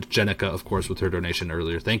 And Jenica, of course, with her donation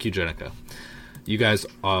earlier. Thank you, Jenica. You guys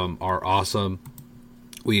are awesome.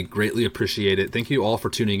 We greatly appreciate it. Thank you all for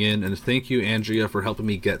tuning in. And thank you, Andrea, for helping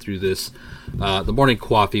me get through this. The morning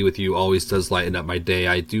coffee with you always does lighten up my day.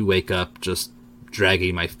 I do wake up just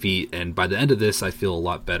dragging my feet, and by the end of this I feel a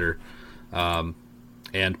lot better. And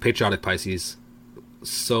Patriotic Pisces,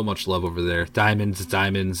 so much love over there.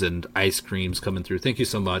 Diamonds and ice creams coming through. Thank you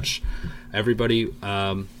so much, everybody.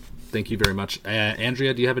 Thank you very much.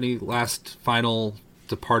 Andrea, do you have any last final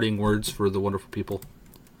departing words for the wonderful people?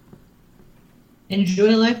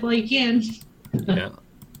 Enjoy life while you can.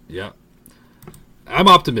 Yeah I'm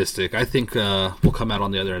optimistic. I think we'll come out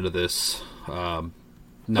on the other end of this.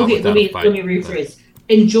 Okay, let me rephrase.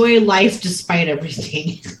 Enjoy life despite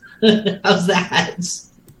everything. How's that?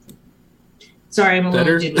 Sorry, I'm a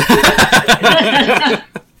better? little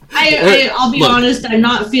I'll be honest, I'm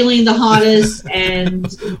not feeling the hottest, and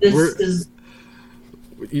it's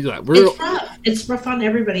rough. It's rough on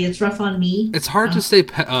everybody. It's rough on me. It's hard to stay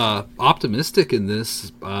optimistic in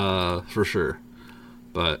this, for sure.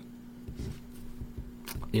 But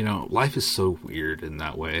life is so weird in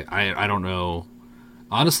that way. I don't know.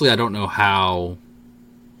 Honestly, I don't know how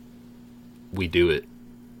we do it,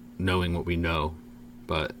 knowing what we know,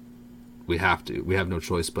 but we have to. We have no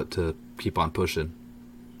choice but to keep on pushing.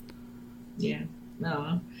 Yeah.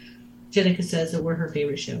 No. Jenica says that we're her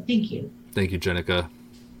favorite show. Thank you. Thank you, Jenica.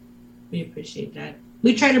 We appreciate that.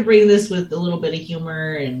 We try to bring this with a little bit of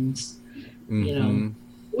humor, and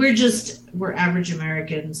we're average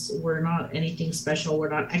Americans. We're not anything special. We're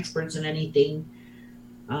not experts in anything.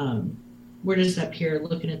 We're just up here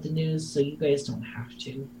looking at the news so you guys don't have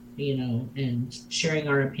to, and sharing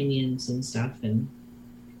our opinions and stuff. And,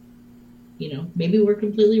 maybe we're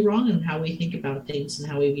completely wrong in how we think about things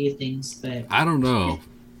and how we view things. But I don't know.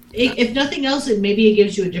 If nothing else, maybe it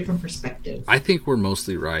gives you a different perspective. I think we're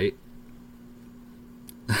mostly right.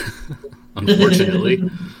 Unfortunately.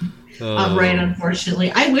 Right,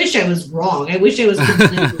 unfortunately. I wish I was wrong. I wish I was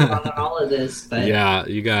completely wrong on all of this. But yeah,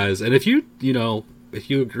 you guys. And if you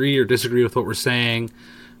agree or disagree with what we're saying,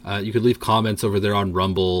 you could leave comments over there on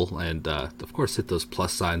Rumble, and of course hit those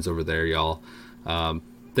plus signs over there, y'all.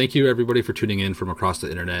 Thank you, everybody, for tuning in from across the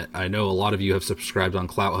internet. I know a lot of you have subscribed on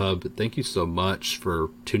CloutHub. Thank you so much for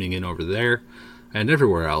tuning in over there and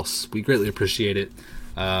everywhere else. We greatly appreciate it.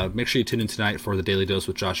 Make sure you tune in tonight for the Daily Dose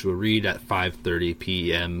with Joshua Reed at 5:30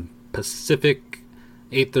 p.m. Pacific,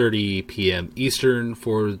 8:30 p.m. Eastern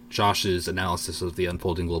for Josh's analysis of the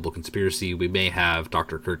unfolding global conspiracy. We may have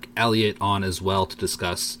Dr. Kirk Elliott on as well to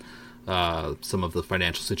discuss some of the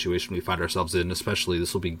financial situation we find ourselves in. Especially,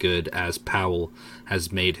 this will be good as Powell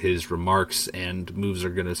has made his remarks and moves are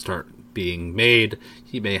going to start being made.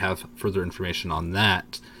 He may have further information on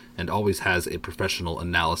that, and always has a professional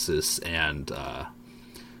analysis. And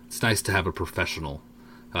it's nice to have a professional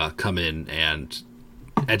come in and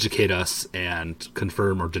educate us and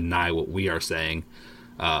confirm or deny what we are saying.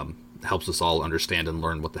 Helps us all understand and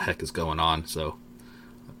learn what the heck is going on. So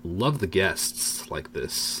love the guests like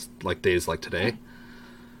this, like days like today.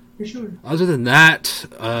 For sure. Other than that,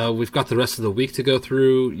 we've got the rest of the week to go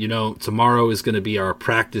through. You know, tomorrow is going to be our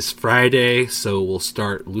practice Friday, so we'll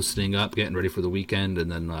start loosening up, getting ready for the weekend,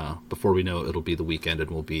 and then before we know it, it'll be the weekend, and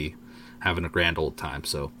we'll be having a grand old time.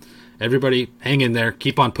 So everybody, hang in there,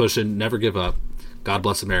 keep on pushing, never give up. God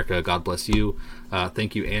bless America. God bless you.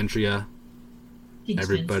 Thank you, Andrea. Thanks,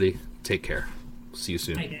 Everybody, Vince. take care. See you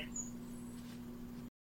soon. Bye, guys.